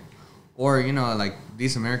 Right. Like, yeah. Or like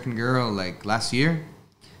this American girl like last year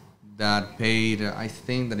that paid I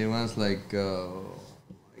think that it was like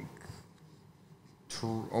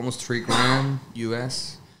almost $3,000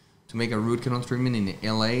 US to make a root canal treatment in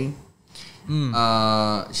LA.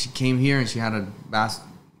 She came here and she had a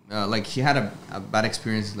bad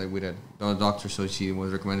experience like with a doctor, so she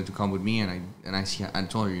was recommended to come with me, and I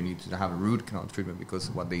told her you need to have a root canal treatment because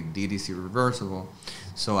what they did is irreversible.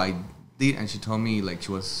 So I did, and she told me like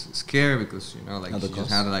she was scared because she just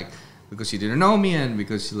had because she didn't know me, and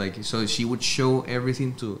because so she would show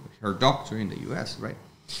everything to her doctor in the US, right?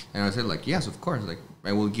 And I said like, yes, of course, like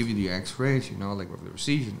I will give you the X-rays, like with the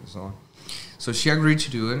precision and so on. So she agreed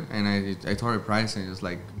to do it, and I told her the price, and it's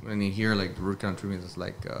like when you hear like the root canal treatment is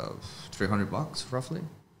like $300 roughly.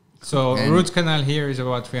 So And- root canal here is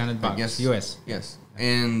about $300 Yes. US. Yes,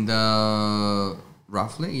 and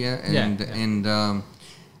roughly, yeah, and Yeah.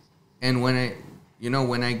 and when you know,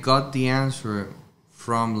 when I got the answer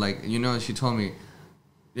from, like, you know, she told me,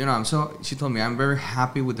 you know, she told me, I'm very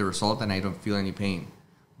happy with the result and I don't feel any pain.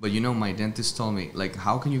 But, you know, my dentist told me, like,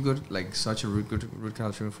 how can you get, like, such a good root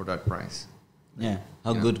canal treatment for that price? Yeah.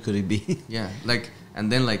 How good could it be? Yeah. Like,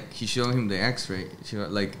 and then, like, he showed him the x-ray.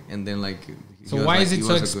 Like, and then, like... So why is it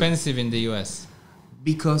so expensive in the US?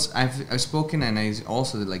 Because I've spoken, and I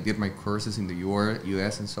also, like, did my courses in the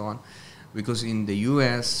US and so on. Because in the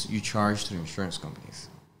US, you charge to insurance companies.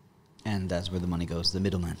 And that's where the money goes, the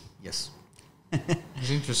middleman. Yes. It's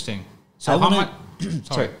interesting. So how much?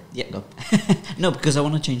 Sorry. Yeah, go. No, because I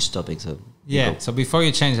want to change topic. So yeah. So before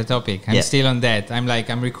you change the topic, I'm still on that.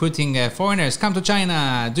 I'm recruiting foreigners. Come to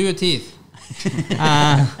China. Do your teeth.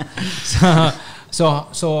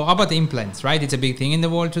 So about implants, right? It's a big thing in the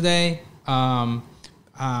world today. How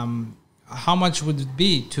much would it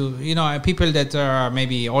be to, you know, people that are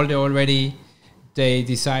maybe older already? They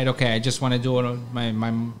decide, okay, I just want to do all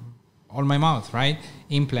my mouth, right?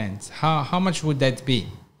 Implants. How much would that be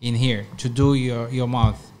in here to do your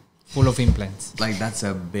mouth full of implants? Like, that's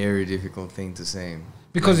a very difficult thing to say.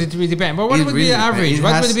 Because like, it really depends. But what would be the average?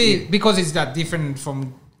 What would it be? Because it's that different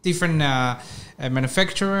from different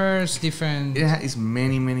manufacturers, different... It's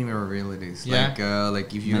many variabilities. Yeah.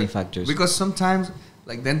 Like if you... Manufacturers. Because sometimes,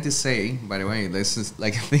 like dentists say, by the way, this is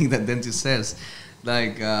like a thing that dentist says,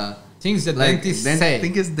 like... things that dentists say.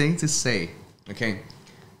 Things dentists say. Okay.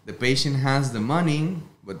 The patient has the money,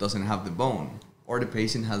 but doesn't have the bone. Or the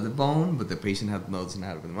patient has the bone, but the patient doesn't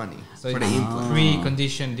have the money. So for the implant.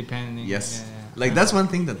 pre-condition depending. Yes. Yeah. Like, that's one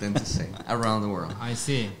thing that dentists say around the world. I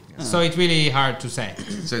see. Yeah. So it's really hard to say.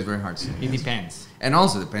 So it's very hard to say. It depends. And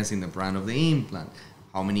also depends on the brand of the implant.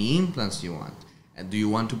 How many implants do you want? And do you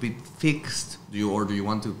want to be fixed? Or do you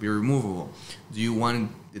want to be removable? Do you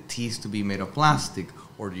want the teeth to be made of plastic?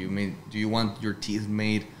 Or do you want your teeth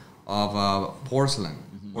made of porcelain?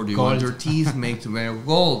 Or do you want your teeth made of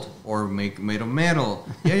gold or made of metal?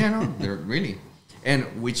 No, they're really. And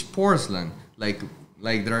which porcelain? Like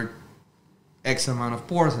there are X amount of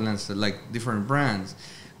porcelains, like different brands.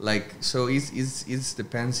 Like, so it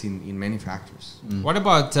depends in many factors. What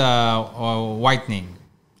about whitening?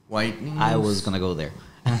 Whitening? I was gonna go there.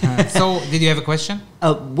 So, did you have a question?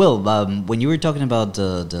 When you were talking about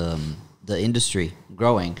the industry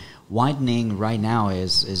growing, whitening right now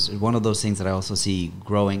is one of those things that I also see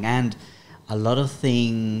growing, and a lot of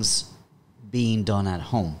things being done at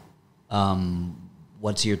home.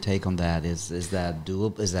 What's your take on that? Is that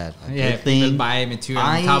doable? Is that a good thing? People buy material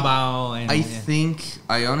on Taobao. And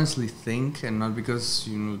I honestly think, and not because,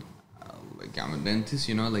 you know, like I'm a dentist,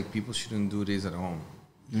 you know, like people shouldn't do this at home.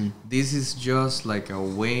 This is just like a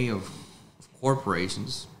way of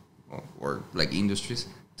corporations or like industries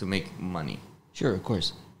to make money. Sure, of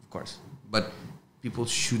course. But people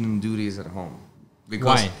shouldn't do this at home.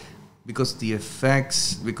 Why? Because the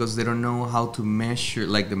effects, because they don't know how to measure,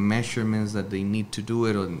 like the measurements that they need to do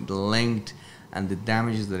it, or the length and the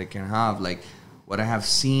damages that it can have. Like what I have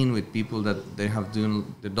seen with people that they have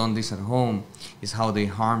done this at home is how they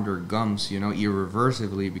harm their gums, you know,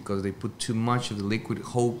 irreversibly, because they put too much of the liquid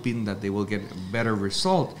hoping that they will get a better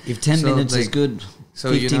result. If 10 minutes is good,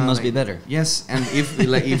 15 must be better. Yes, and if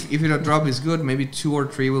a drop is good, maybe 2 or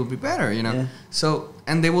 3 will be better, you know. Yeah. So,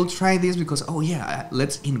 and they will try this because,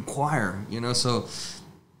 let's inquire, you know. So,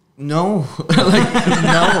 no, like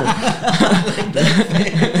no.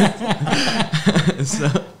 So,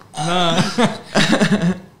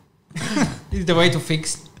 Is the way to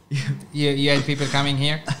fix? You had people coming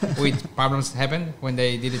here with problems happen when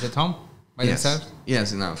they did it at home by themselves?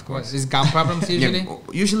 Yes, no, of course. Is gum problems usually?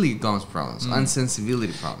 Usually gums problems,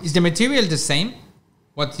 unsensibility problems. Is the material the same?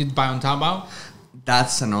 What you'd buy on Taobao?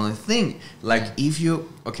 That's another thing. Like if you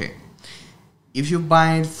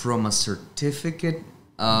buy it from a certificate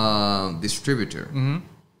distributor,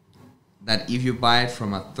 that if you buy it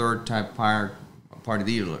from a third type party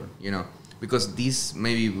dealer, you know, because this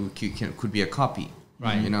maybe could be a copy,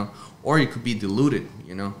 right? You know, or it could be diluted,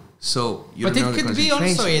 you know. So you but don't know it could be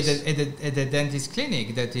also at a dentist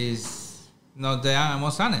clinic that is not the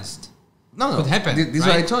most honest. No, could happen. This is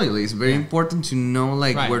what I told you. It's very important to know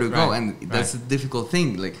where to go, and that's a difficult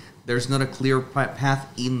thing. Like there's not a clear path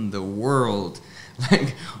in the world,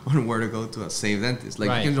 like on where to go to a safe dentist.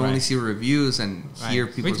 Like you can only see reviews and hear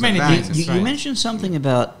people's advice. You mentioned something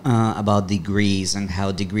about degrees and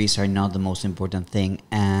how degrees are not the most important thing,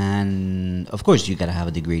 and of course you gotta have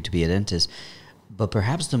a degree to be a dentist, but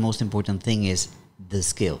perhaps the most important thing is the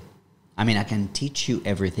skill. I mean, I can teach you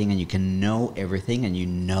everything, and you can know everything, and you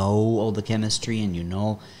know all the chemistry, and you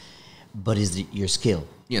know, but is your skill?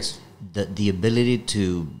 Yes. The ability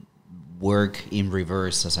to work in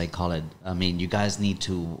reverse, as I call it. I mean, you guys need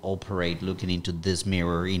to operate looking into this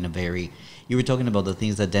mirror in a very... You were talking about the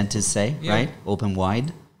things that dentists say, right? Open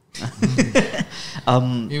wide.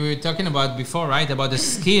 You were talking about before, right? About the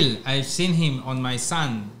skill. I've seen him on my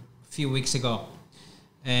son a few weeks ago.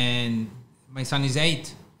 And my son is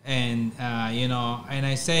 8. And, and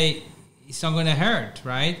I say, it's not going to hurt,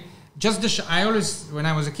 right? Just the I always, when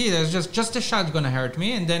I was a kid, I was just the shot going to hurt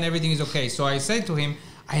me, and then everything is okay. So I said to him,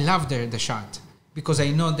 I love the shot because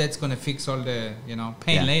I know that's going to fix all the,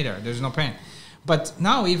 pain later. There's no pain. But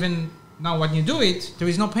now, even now when you do it, there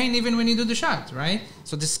is no pain even when you do the shot, right?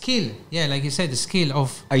 So the skill, like you said, the skill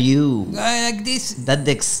of... Are you... like this. That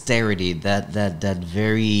dexterity, that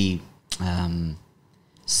very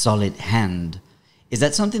solid hand, is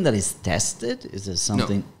that something that is tested? Is there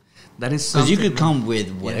something... No. That is something... Because you could come with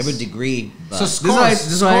whatever degree... But so this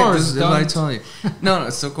is why I told you. No,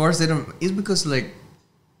 so of course they don't... It's because, like,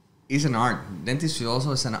 it's an art. Dentistry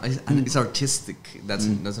also is it's artistic. That's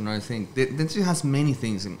another thing. Dentistry has many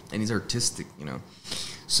things, and it's artistic,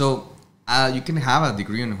 So you can have a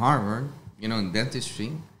degree in Harvard, in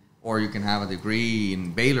dentistry, or you can have a degree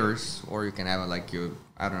in Baylor's, or you can have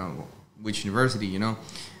I don't know which university,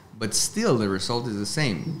 But still, the result is the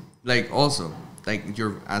same. Like, also... like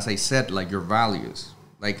as I said, like your values,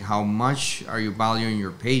 like how much are you valuing your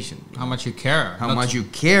patient? How much you care? How much you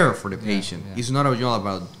care for the patient? Yeah. It's not all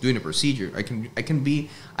about doing a procedure.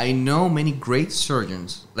 I know many great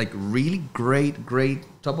surgeons, like really great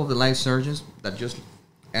top of the line surgeons that just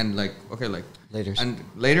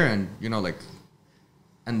later and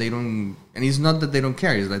and they don't, and it's not that they don't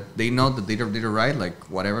care. It's that they know that they did it right. Like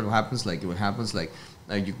whatever happens, like it happens. Like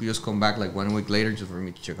you just come back like 1 week later just for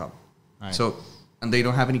me to check up. Right. So, and they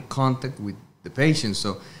don't have any contact with the patient,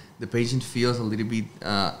 so the patient feels a little bit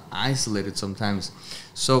isolated sometimes.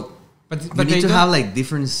 So, but you need to have like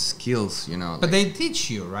different skills, But they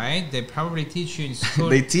teach you, right? They probably teach you in school.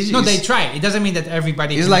 They teach you. No, they try. It doesn't mean that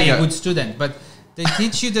everybody can be a good student, but they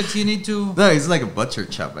teach you that you need to... No, it's like a butcher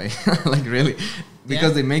shop, right? Like really.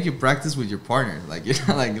 Because they make you practice with your partner, like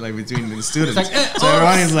like between the students. Like, so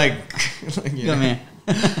everyone is like come here.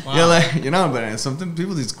 Wow. Yeah, but sometimes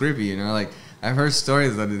people it's creepy, like I've heard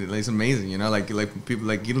stories that it's amazing, like people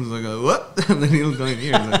like you don't like what, and then you don't go in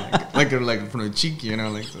here, like from a cheek,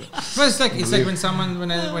 like. So. Well, it's like when someone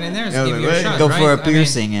when a nurse give you a shot, go right? for a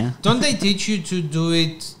piercing, Don't they teach you to do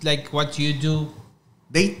it like what you do?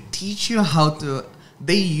 They teach you how to.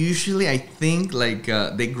 They usually, I think, like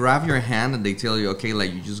they grab your hand and they tell you, okay,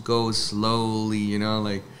 like you just go slowly,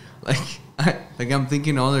 like I'm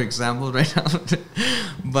thinking other examples right now,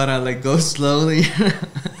 but like go slowly.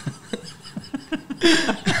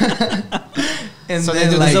 And so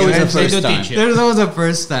then there's always a first time. There's always a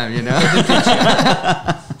first time,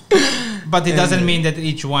 But it doesn't mean that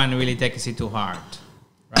each one really takes it too hard,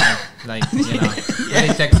 right? Like really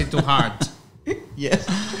takes it too hard. Yes.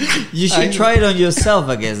 You should try it on yourself,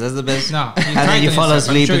 I guess. That's the best. No, and then you fall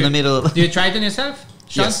asleep in the middle. Do you try it on yourself?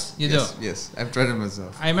 Yes, you do. Yes, I've tried it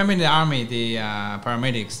myself. I remember in the army, the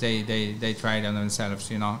paramedics they tried it on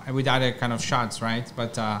themselves, with other kind of shots, right?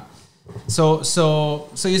 But so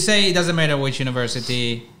you say it doesn't matter which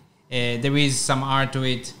university, there is some art to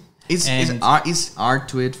it. It's art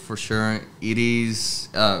to it for sure. It is,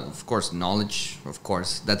 of course, knowledge. Of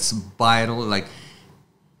course, that's vital. Like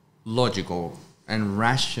logical and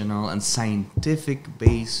rational and scientific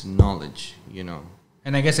based knowledge,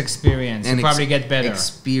 And I guess experience. You probably get better.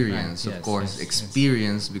 Experience, right. Of course.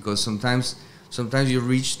 Experience, because sometimes you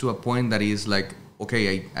reach to a point that is like,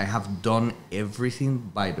 okay, I have done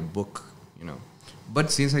everything by the book,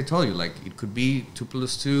 But since I told you, like, it could be 2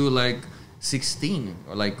 + 2, like 16,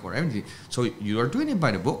 or everything. So you are doing it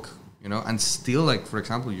by the book, and still, like, for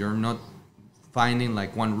example, you're not finding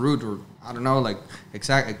like one root, or I don't know, like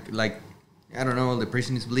I don't know, the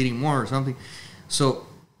patient is bleeding more or something. So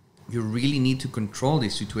you really need to control the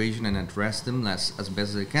situation and address them as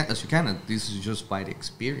best as you can. And this is just by the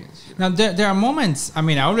experience. Now there are moments. I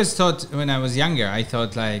mean, I always thought when I was younger, I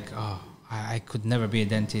thought like, oh, I could never be a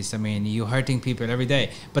dentist. I mean, you're hurting people every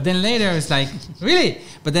day. But then later it's like, really?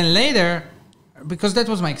 But then later, because that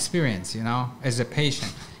was my experience, as a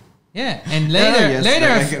patient. Yeah, and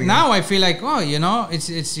later, now I feel like, oh,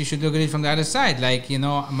 it's you should look at it from the other side. Like,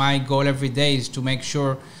 my goal every day is to make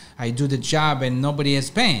sure I do the job and nobody has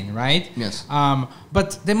pain, right? Yes.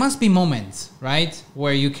 But there must be moments, right,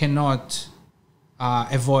 where you cannot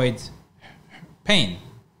avoid pain,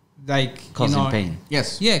 like causing pain.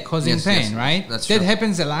 Yes. Yeah, causing pain, right? That's that true.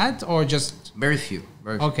 happens a lot, or just very few.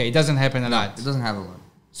 Okay, it doesn't happen a lot. It doesn't happen a lot.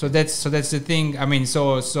 So that's the thing. I mean,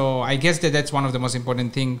 so I guess that's one of the most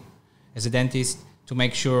important thing as a dentist, to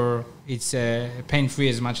make sure it's pain-free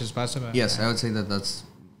as much as possible. Yes, I would say that that's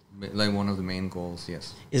like one of the main goals.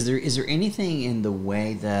 Yes. Is there anything in the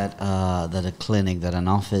way that that a clinic, that an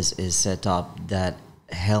office is set up that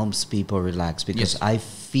helps people relax? Because I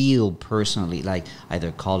feel personally like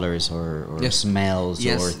either colors or smells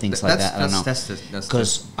or things like that. I don't know.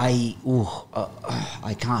 Because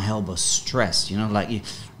I can't help but stress. You know, like you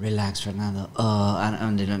relax, Fernando.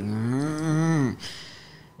 And they're like,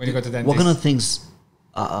 when you go to the dentist. What kind of things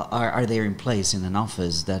are there in place in an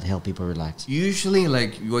office that help people relax? Usually,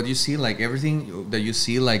 like what you see, like everything that you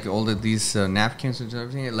see, like all of these napkins and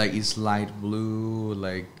everything, like is light blue,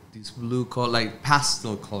 like this blue color, like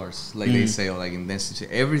pastel colors, like they say, like in dentistry,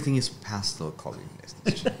 everything is pastel color in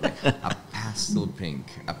dentistry. Like a pastel pink,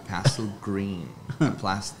 a pastel green, a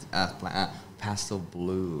pastel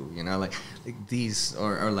blue, you know, like these,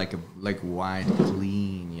 or like white,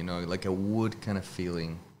 clean, you know, like a wood kind of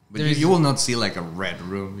feeling. But you will not see like a red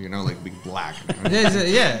room, you know, like big black.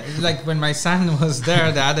 It's like when my son was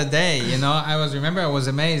there the other day, you know, I was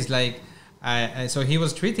amazed, like, so he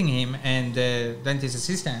was treating him, and the dentist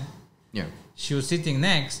assistant, she was sitting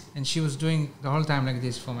next, and she was doing the whole time like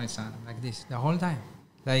this for my son, like this, the whole time.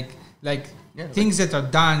 Like things that are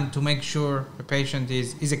done to make sure the patient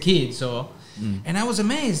is a kid, so... And I was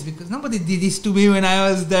amazed because nobody did this to me when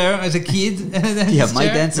I was there as a kid. My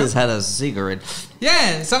dentist had a cigarette.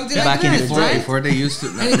 Yeah, something back like in that. the Right? Before they used to.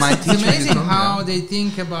 It's amazing how they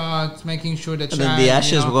think about making sure the child. And then the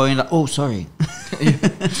ashes were going like, oh, sorry.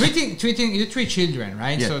 treating you treat children,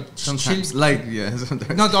 right? Yeah, So sometimes,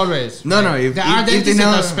 sometimes. not always. No, right? If there are they dentists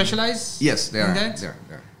know, that are specialized. Yes, they are. That? They're.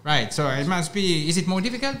 Right. So it must be. Is it more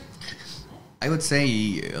difficult? I would say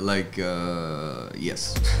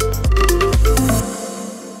yes.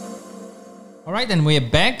 All right, and we're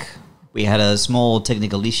back. We had a small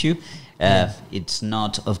technical issue. It's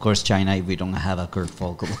not, of course, China if we don't have a Kurt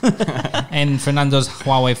Volkel. And Fernando's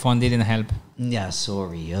Huawei phone didn't help. Yeah,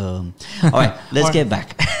 sorry. All right, let's get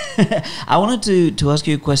back. I wanted to ask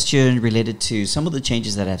you a question related to some of the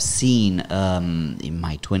changes that I've seen in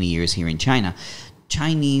my 20 years here in China.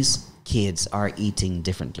 Chinese kids are eating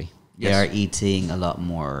differently. They are eating a lot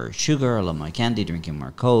more sugar, a lot more candy, drinking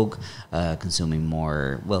more Coke, consuming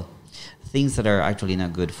more, things that are actually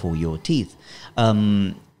not good for your teeth. How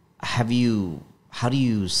do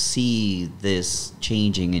you see this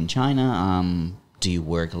changing in China? Do you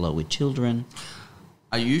work a lot with children?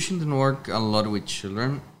 I usually don't work a lot with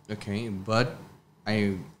children, okay, but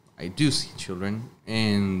I do see children,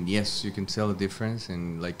 and yes, you can tell the difference.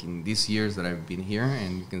 And like in these years that I've been here,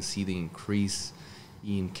 and you can see the increase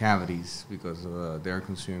in cavities because they're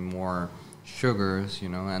consuming more sugars, you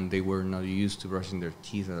know, and they were not used to brushing their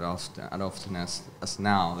teeth as often as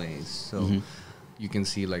nowadays. So you can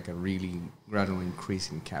see like a really gradual increase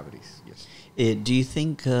in cavities. Yes. Do you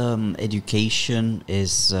think education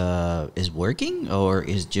is working, or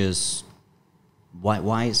is just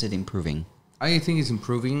why is it improving? I think it's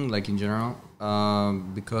improving, like in general,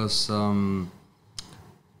 because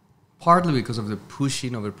partly because of the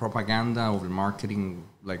pushing of the propaganda, of the marketing,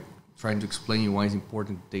 like trying to explain you why it's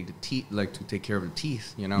important to take the teeth, like to take care of the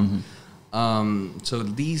teeth, you know. So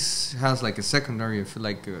this has like a secondary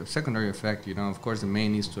effect, you know. Of course, the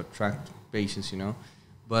main is to attract patients, you know,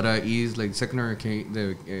 but is like secondary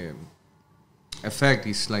effect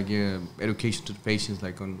is like education to the patients,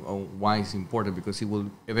 like on why it's important, because it will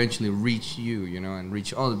eventually reach you, you know, and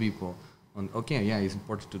reach other people. On it's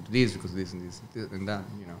important to do this because this and this and that,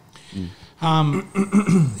 you know.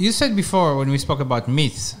 You said before when we spoke about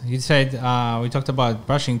myths, you said we talked about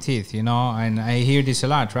brushing teeth, you know, and I hear this a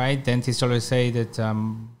lot, right? Dentists always say that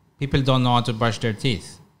people don't know how to brush their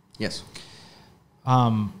teeth. Yes.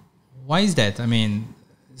 Why is that? I mean,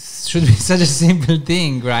 should be such a simple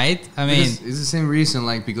thing, right? I mean, it's the same reason,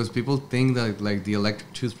 like because people think that like the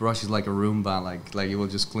electric toothbrush is like a Roomba, like it will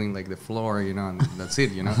just clean like the floor, you know, and that's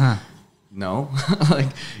it, you know. No, like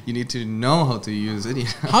you need to know how to use it. You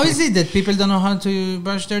know? How is it that people don't know how to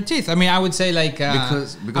brush their teeth? I mean, I would say like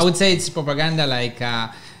because I would say it's propaganda. Like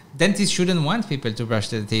dentists shouldn't want people to brush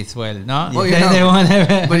their teeth well, no? Well, you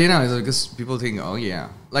know, but you know, it's because people think, oh yeah,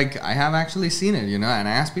 like I have actually seen it, you know, and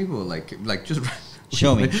I ask people like just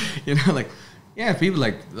show me, you know, like people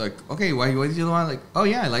like okay, why did you want, like, oh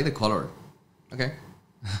yeah, I like the color, okay.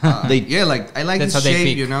 Like I like this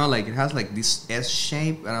shape, you know, like it has like this S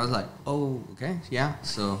shape, and I was like, oh, okay, yeah,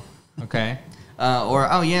 so okay, or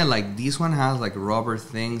oh yeah, like this one has like rubber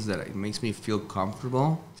things that it makes me feel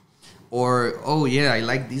comfortable, or oh yeah, I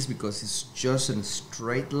like this because it's just in a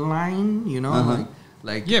straight line, you know,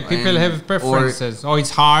 like yeah, people have preferences, or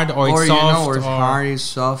it's hard, or it's soft, you know, or it's hard, it's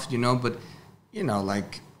soft, you know, but you know,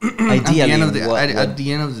 like Ideally, at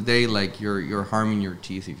the end of the day, like you're harming your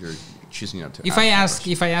teeth if you're choosing not to. If I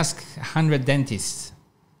ask 100 dentists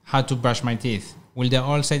how to brush my teeth, will they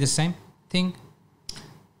all say the same thing?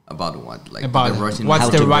 About what? Like About brushing. what's How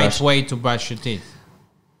the to right brush. way to brush your teeth?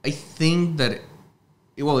 I think that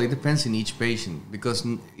it depends on each patient because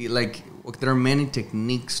like there are many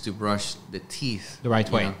techniques to brush the teeth The right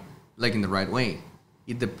you way. know, like in the right way.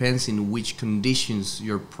 It depends in which conditions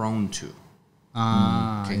you're prone to.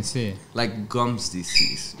 Ah, Okay. I see. Like gums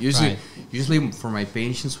disease. Right. Usually for my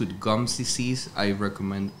patients with gums disease, I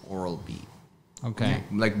recommend Oral-B. Okay.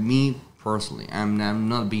 Like me personally, I'm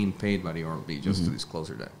not being paid by the Oral-B, just to disclose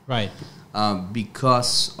that. Right.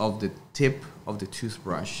 Because of the tip of the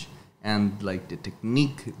toothbrush and like the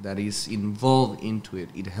technique that is involved into it,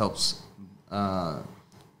 it helps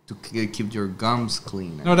to keep your gums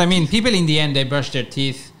clean. No, what I mean, people in the end, they brush their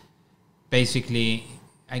teeth. Basically,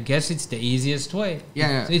 I guess it's the easiest way.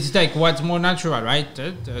 Yeah. It's like what's more natural, right?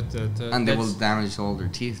 And they will damage all their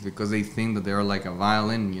teeth because they think that they're like a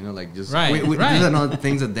violin, you know, like just Right, right. These are not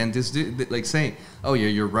things that dentists do. They, like say, oh yeah,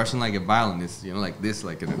 you're brushing like a violin, it's, you know, like this,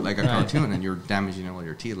 like a Right. cartoon, and you're damaging all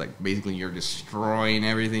your teeth. Like basically, you're destroying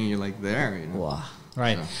everything. You're like there, you know. Wow.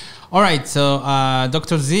 Right. So. All right. So,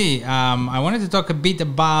 Dr. Z, I wanted to talk a bit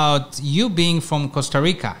about you being from Costa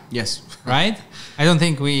Rica, Yes. right? I don't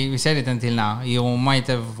think we said it until now. You might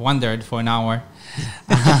have wondered for an hour.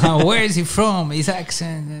 Where is he from? His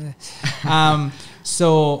accent.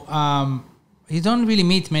 You don't really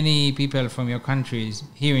meet many people from your countries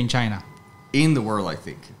here in China. In the world, I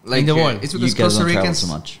think. Like, In the world. it's You because guys Costa don't travel Ricans. so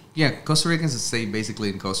much. Yeah, Costa Ricans stay basically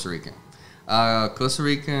in Costa Rica. Costa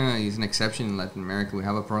Rica is an exception in Latin America. We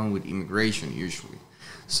have a problem with immigration usually.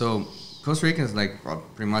 So Costa Rica is like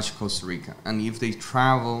pretty much Costa Rica. And if they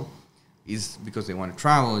travel, is because they want to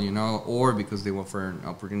travel, you know, or because they want for an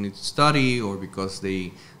opportunity to study, or because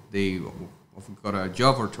they got a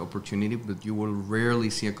job or opportunity. But you will rarely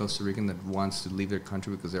see a Costa Rican that wants to leave their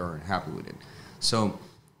country because they aren't happy with it. So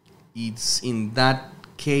it's in that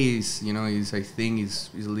case, you know, I think is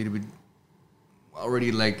a little bit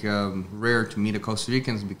already like rare to meet a Costa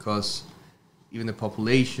Ricans because even the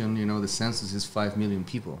population, you know, the census is 5 million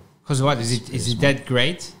people. Because what is it that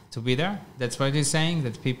great to be there? That's what you're saying,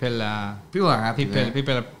 that people are happy.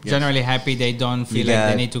 people are Yes. generally happy. They don't feel You like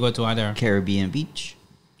they got need to go to other. Caribbean beach.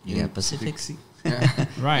 You got Pacific. Sea. Yeah.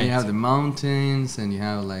 Right. And you have the mountains, and you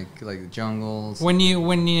have like the jungles. When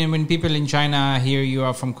people in China hear you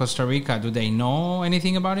are from Costa Rica, do they know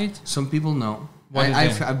anything about it? Some people know. What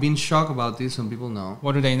is it? I've been shocked about this. Some people know.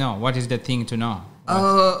 What do they know? What is the thing to know?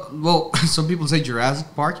 Well, some people say Jurassic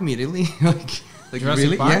Park immediately. like Jurassic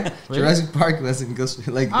really? Park? Yeah, Really? Jurassic Park was in Costa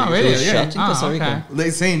Rica. Like Oh, they- really? Yeah. Shot in Costa Rica. They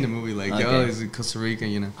say in the movie like, Okay. oh, it's in Costa Rica,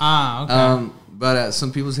 you know. Okay. But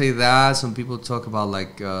some people say that. Some people talk about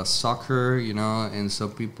like soccer, you know, and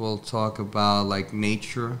some people talk about like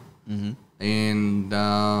nature, and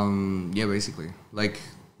yeah, basically like.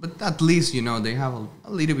 But at least you know they have a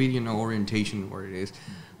little bit, you know, orientation where it is,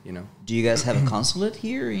 you know. Do you guys have a consulate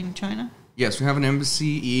here in China? Yes, we have an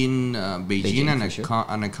embassy in Beijing, and, for sure.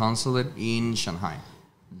 and a consulate in Shanghai.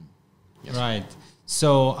 Yes. Right.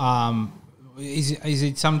 So, is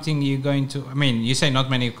it something you're going to? I mean, you say not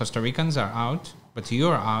many Costa Ricans are out, but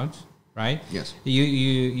you're out, right? Yes.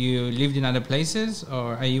 You lived in other places,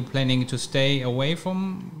 or are you planning to stay away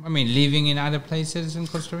from? I mean, living in other places in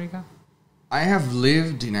Costa Rica? I have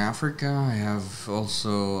lived in Africa. I have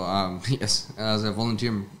also, yes, as a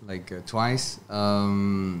volunteer, like twice.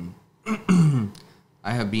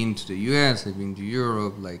 I have been to the US. I've been to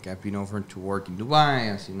Europe. Like I've been over to work in Dubai,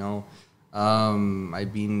 as you know.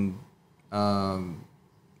 I've been,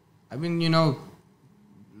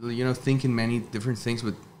 you know, thinking many different things.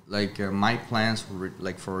 But like my plans for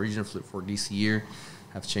originally for this year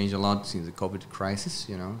have changed a lot since the COVID crisis.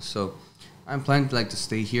 You know, so I'm planning to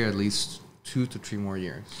stay here at least 2 to 3 more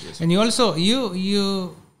years. Yes. And you also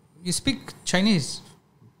you speak Chinese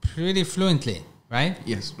pretty fluently, right?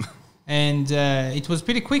 Yes. And it was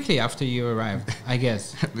pretty quickly after you arrived, I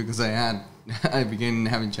guess. Because I began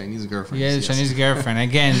having Chinese girlfriends. Yeah, yes. Chinese girlfriend.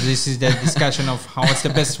 Again, this is the discussion of what's the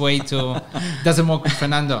best way to doesn't work with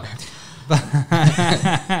Fernando.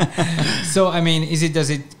 So I mean, is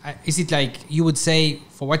it like you would say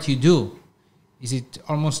for what you do? Is it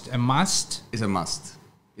almost a must? It's a must.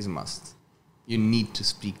 It's a must. You need to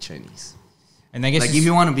speak Chinese. And I guess Like if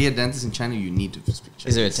you want to be a dentist in China, you need to speak Chinese.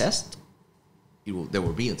 Is there a test? There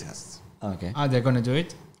will be a test, Okay. they're gonna do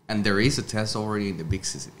it. and there is a test already in the big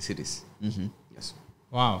cities. Mm-hmm. Yes.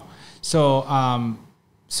 Wow. So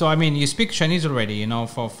I mean, you speak Chinese already. You know,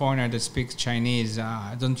 for a foreigner that speaks Chinese,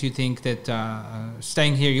 don't you think that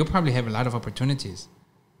staying here, you probably have a lot of opportunities?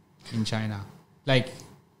 in China, like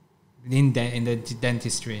in the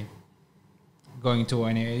dentistry? Going to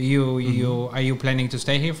any? You are you planning to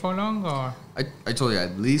stay here for long or? I told you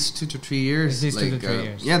at least 2 to 3 years. At least 2 to 3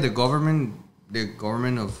 years. Yeah, the government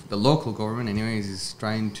of the local government, anyways, is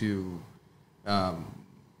trying to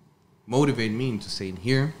motivate me into staying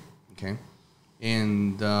here. Okay,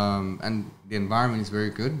 and the environment is very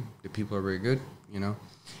good. The people are very good. You know,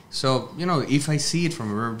 so if I see it from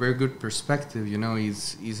a very, very good perspective,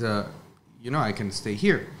 is a I can stay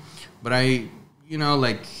here, but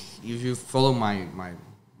like. If you follow my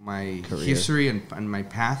history and my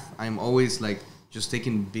path, I'm always like just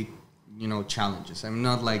taking big, challenges. I'm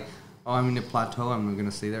not like, oh, I'm in a plateau, I'm not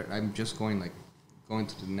gonna stay there. I'm just going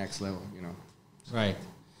to the next level, Right.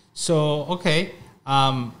 So okay,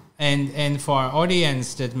 and for our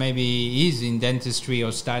audience that maybe is in dentistry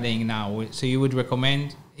or studying now, so you would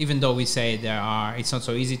recommend, even though we say it's not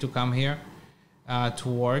so easy to come here to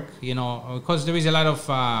work, because there is a lot of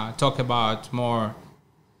talk about more.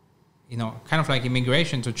 Kind of like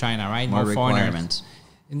immigration to China, right? More requirements.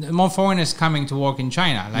 More foreigners coming to work in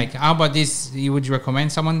China. Like, how about this? You would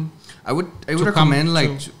recommend someone? I would recommend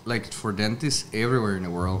like for dentists everywhere in the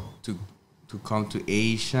world to come to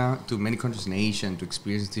Asia, to many countries in Asia, and to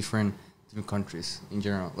experience different countries in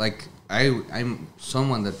general. Like I'm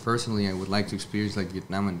someone that personally I would like to experience like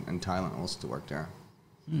Vietnam and Thailand also to work there,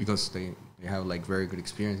 because they have like very good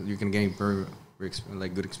experience. You can gain very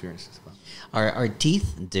like good experiences. Are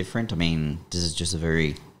teeth different? I mean, this is just a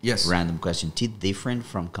very random question. Teeth different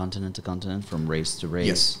from continent to continent, from race to race?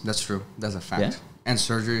 Yes, that's true. That's a fact. Yeah? And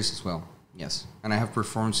surgeries as well. Yes, and I have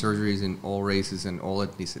performed surgeries in all races and all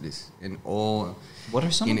ethnicities, in all. What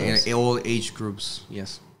are some of those? In all age groups?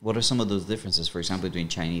 Yes. What are some of those differences, for example, between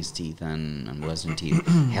Chinese teeth and Western teeth?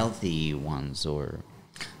 Healthy ones, or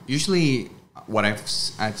usually what I've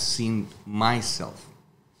seen myself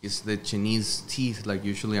is the Chinese teeth like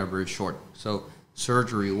usually are very short. So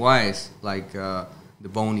surgery wise, like the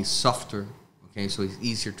bone is softer. Okay, so it's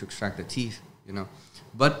easier to extract the teeth.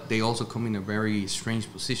 But they also come in a very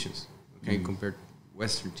strange positions. Okay, compared to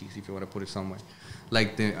Western teeth, if you want to put it somewhere.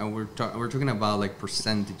 Like we're talking about like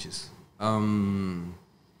percentages.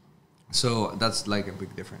 So that's like a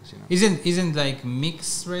big difference. Isn't like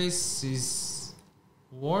mixed race is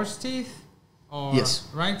worse teeth? Or, yes.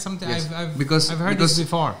 Right. Something yes. I've heard this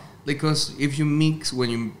before. Because if you mix when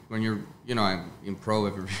you're I'm in pro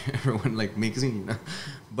everyone like mixing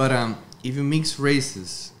but if you mix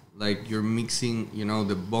races, like you're mixing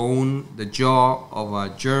the bone, the jaw of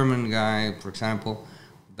a German guy, for example,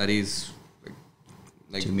 that is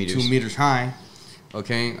like 2 meters high.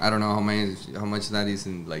 Okay, I don't know how much that is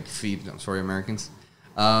in like feet. I'm sorry, Americans.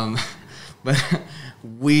 But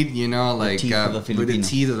with with the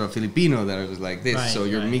teeth of a Filipino that are just like this, so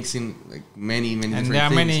you're mixing like many and different there are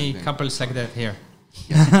things. many couples like that here.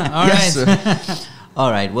 All right. All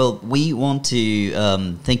right. Well, we want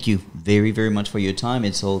to thank you very, very much for your time.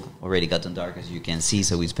 It's already gotten dark, as you can see,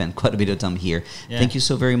 so we spent quite a bit of time here. Yeah. Thank you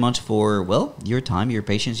so very much for your time, your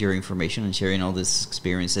patience, your information, and sharing all these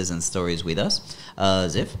experiences and stories with us.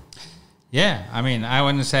 Ziv? Yeah, I mean, I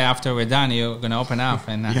want to say after we're done, you're going to open up.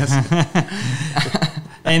 And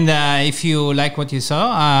and if you like what you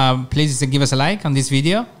saw, please give us a like on this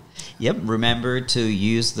video. Yep. Remember to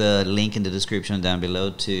use the link in the description down below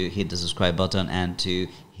to hit the subscribe button and to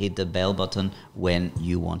hit the bell button when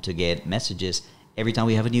you want to get messages every time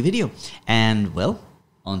we have a new video. And, well,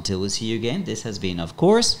 until we see you again, this has been, of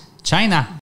course, China.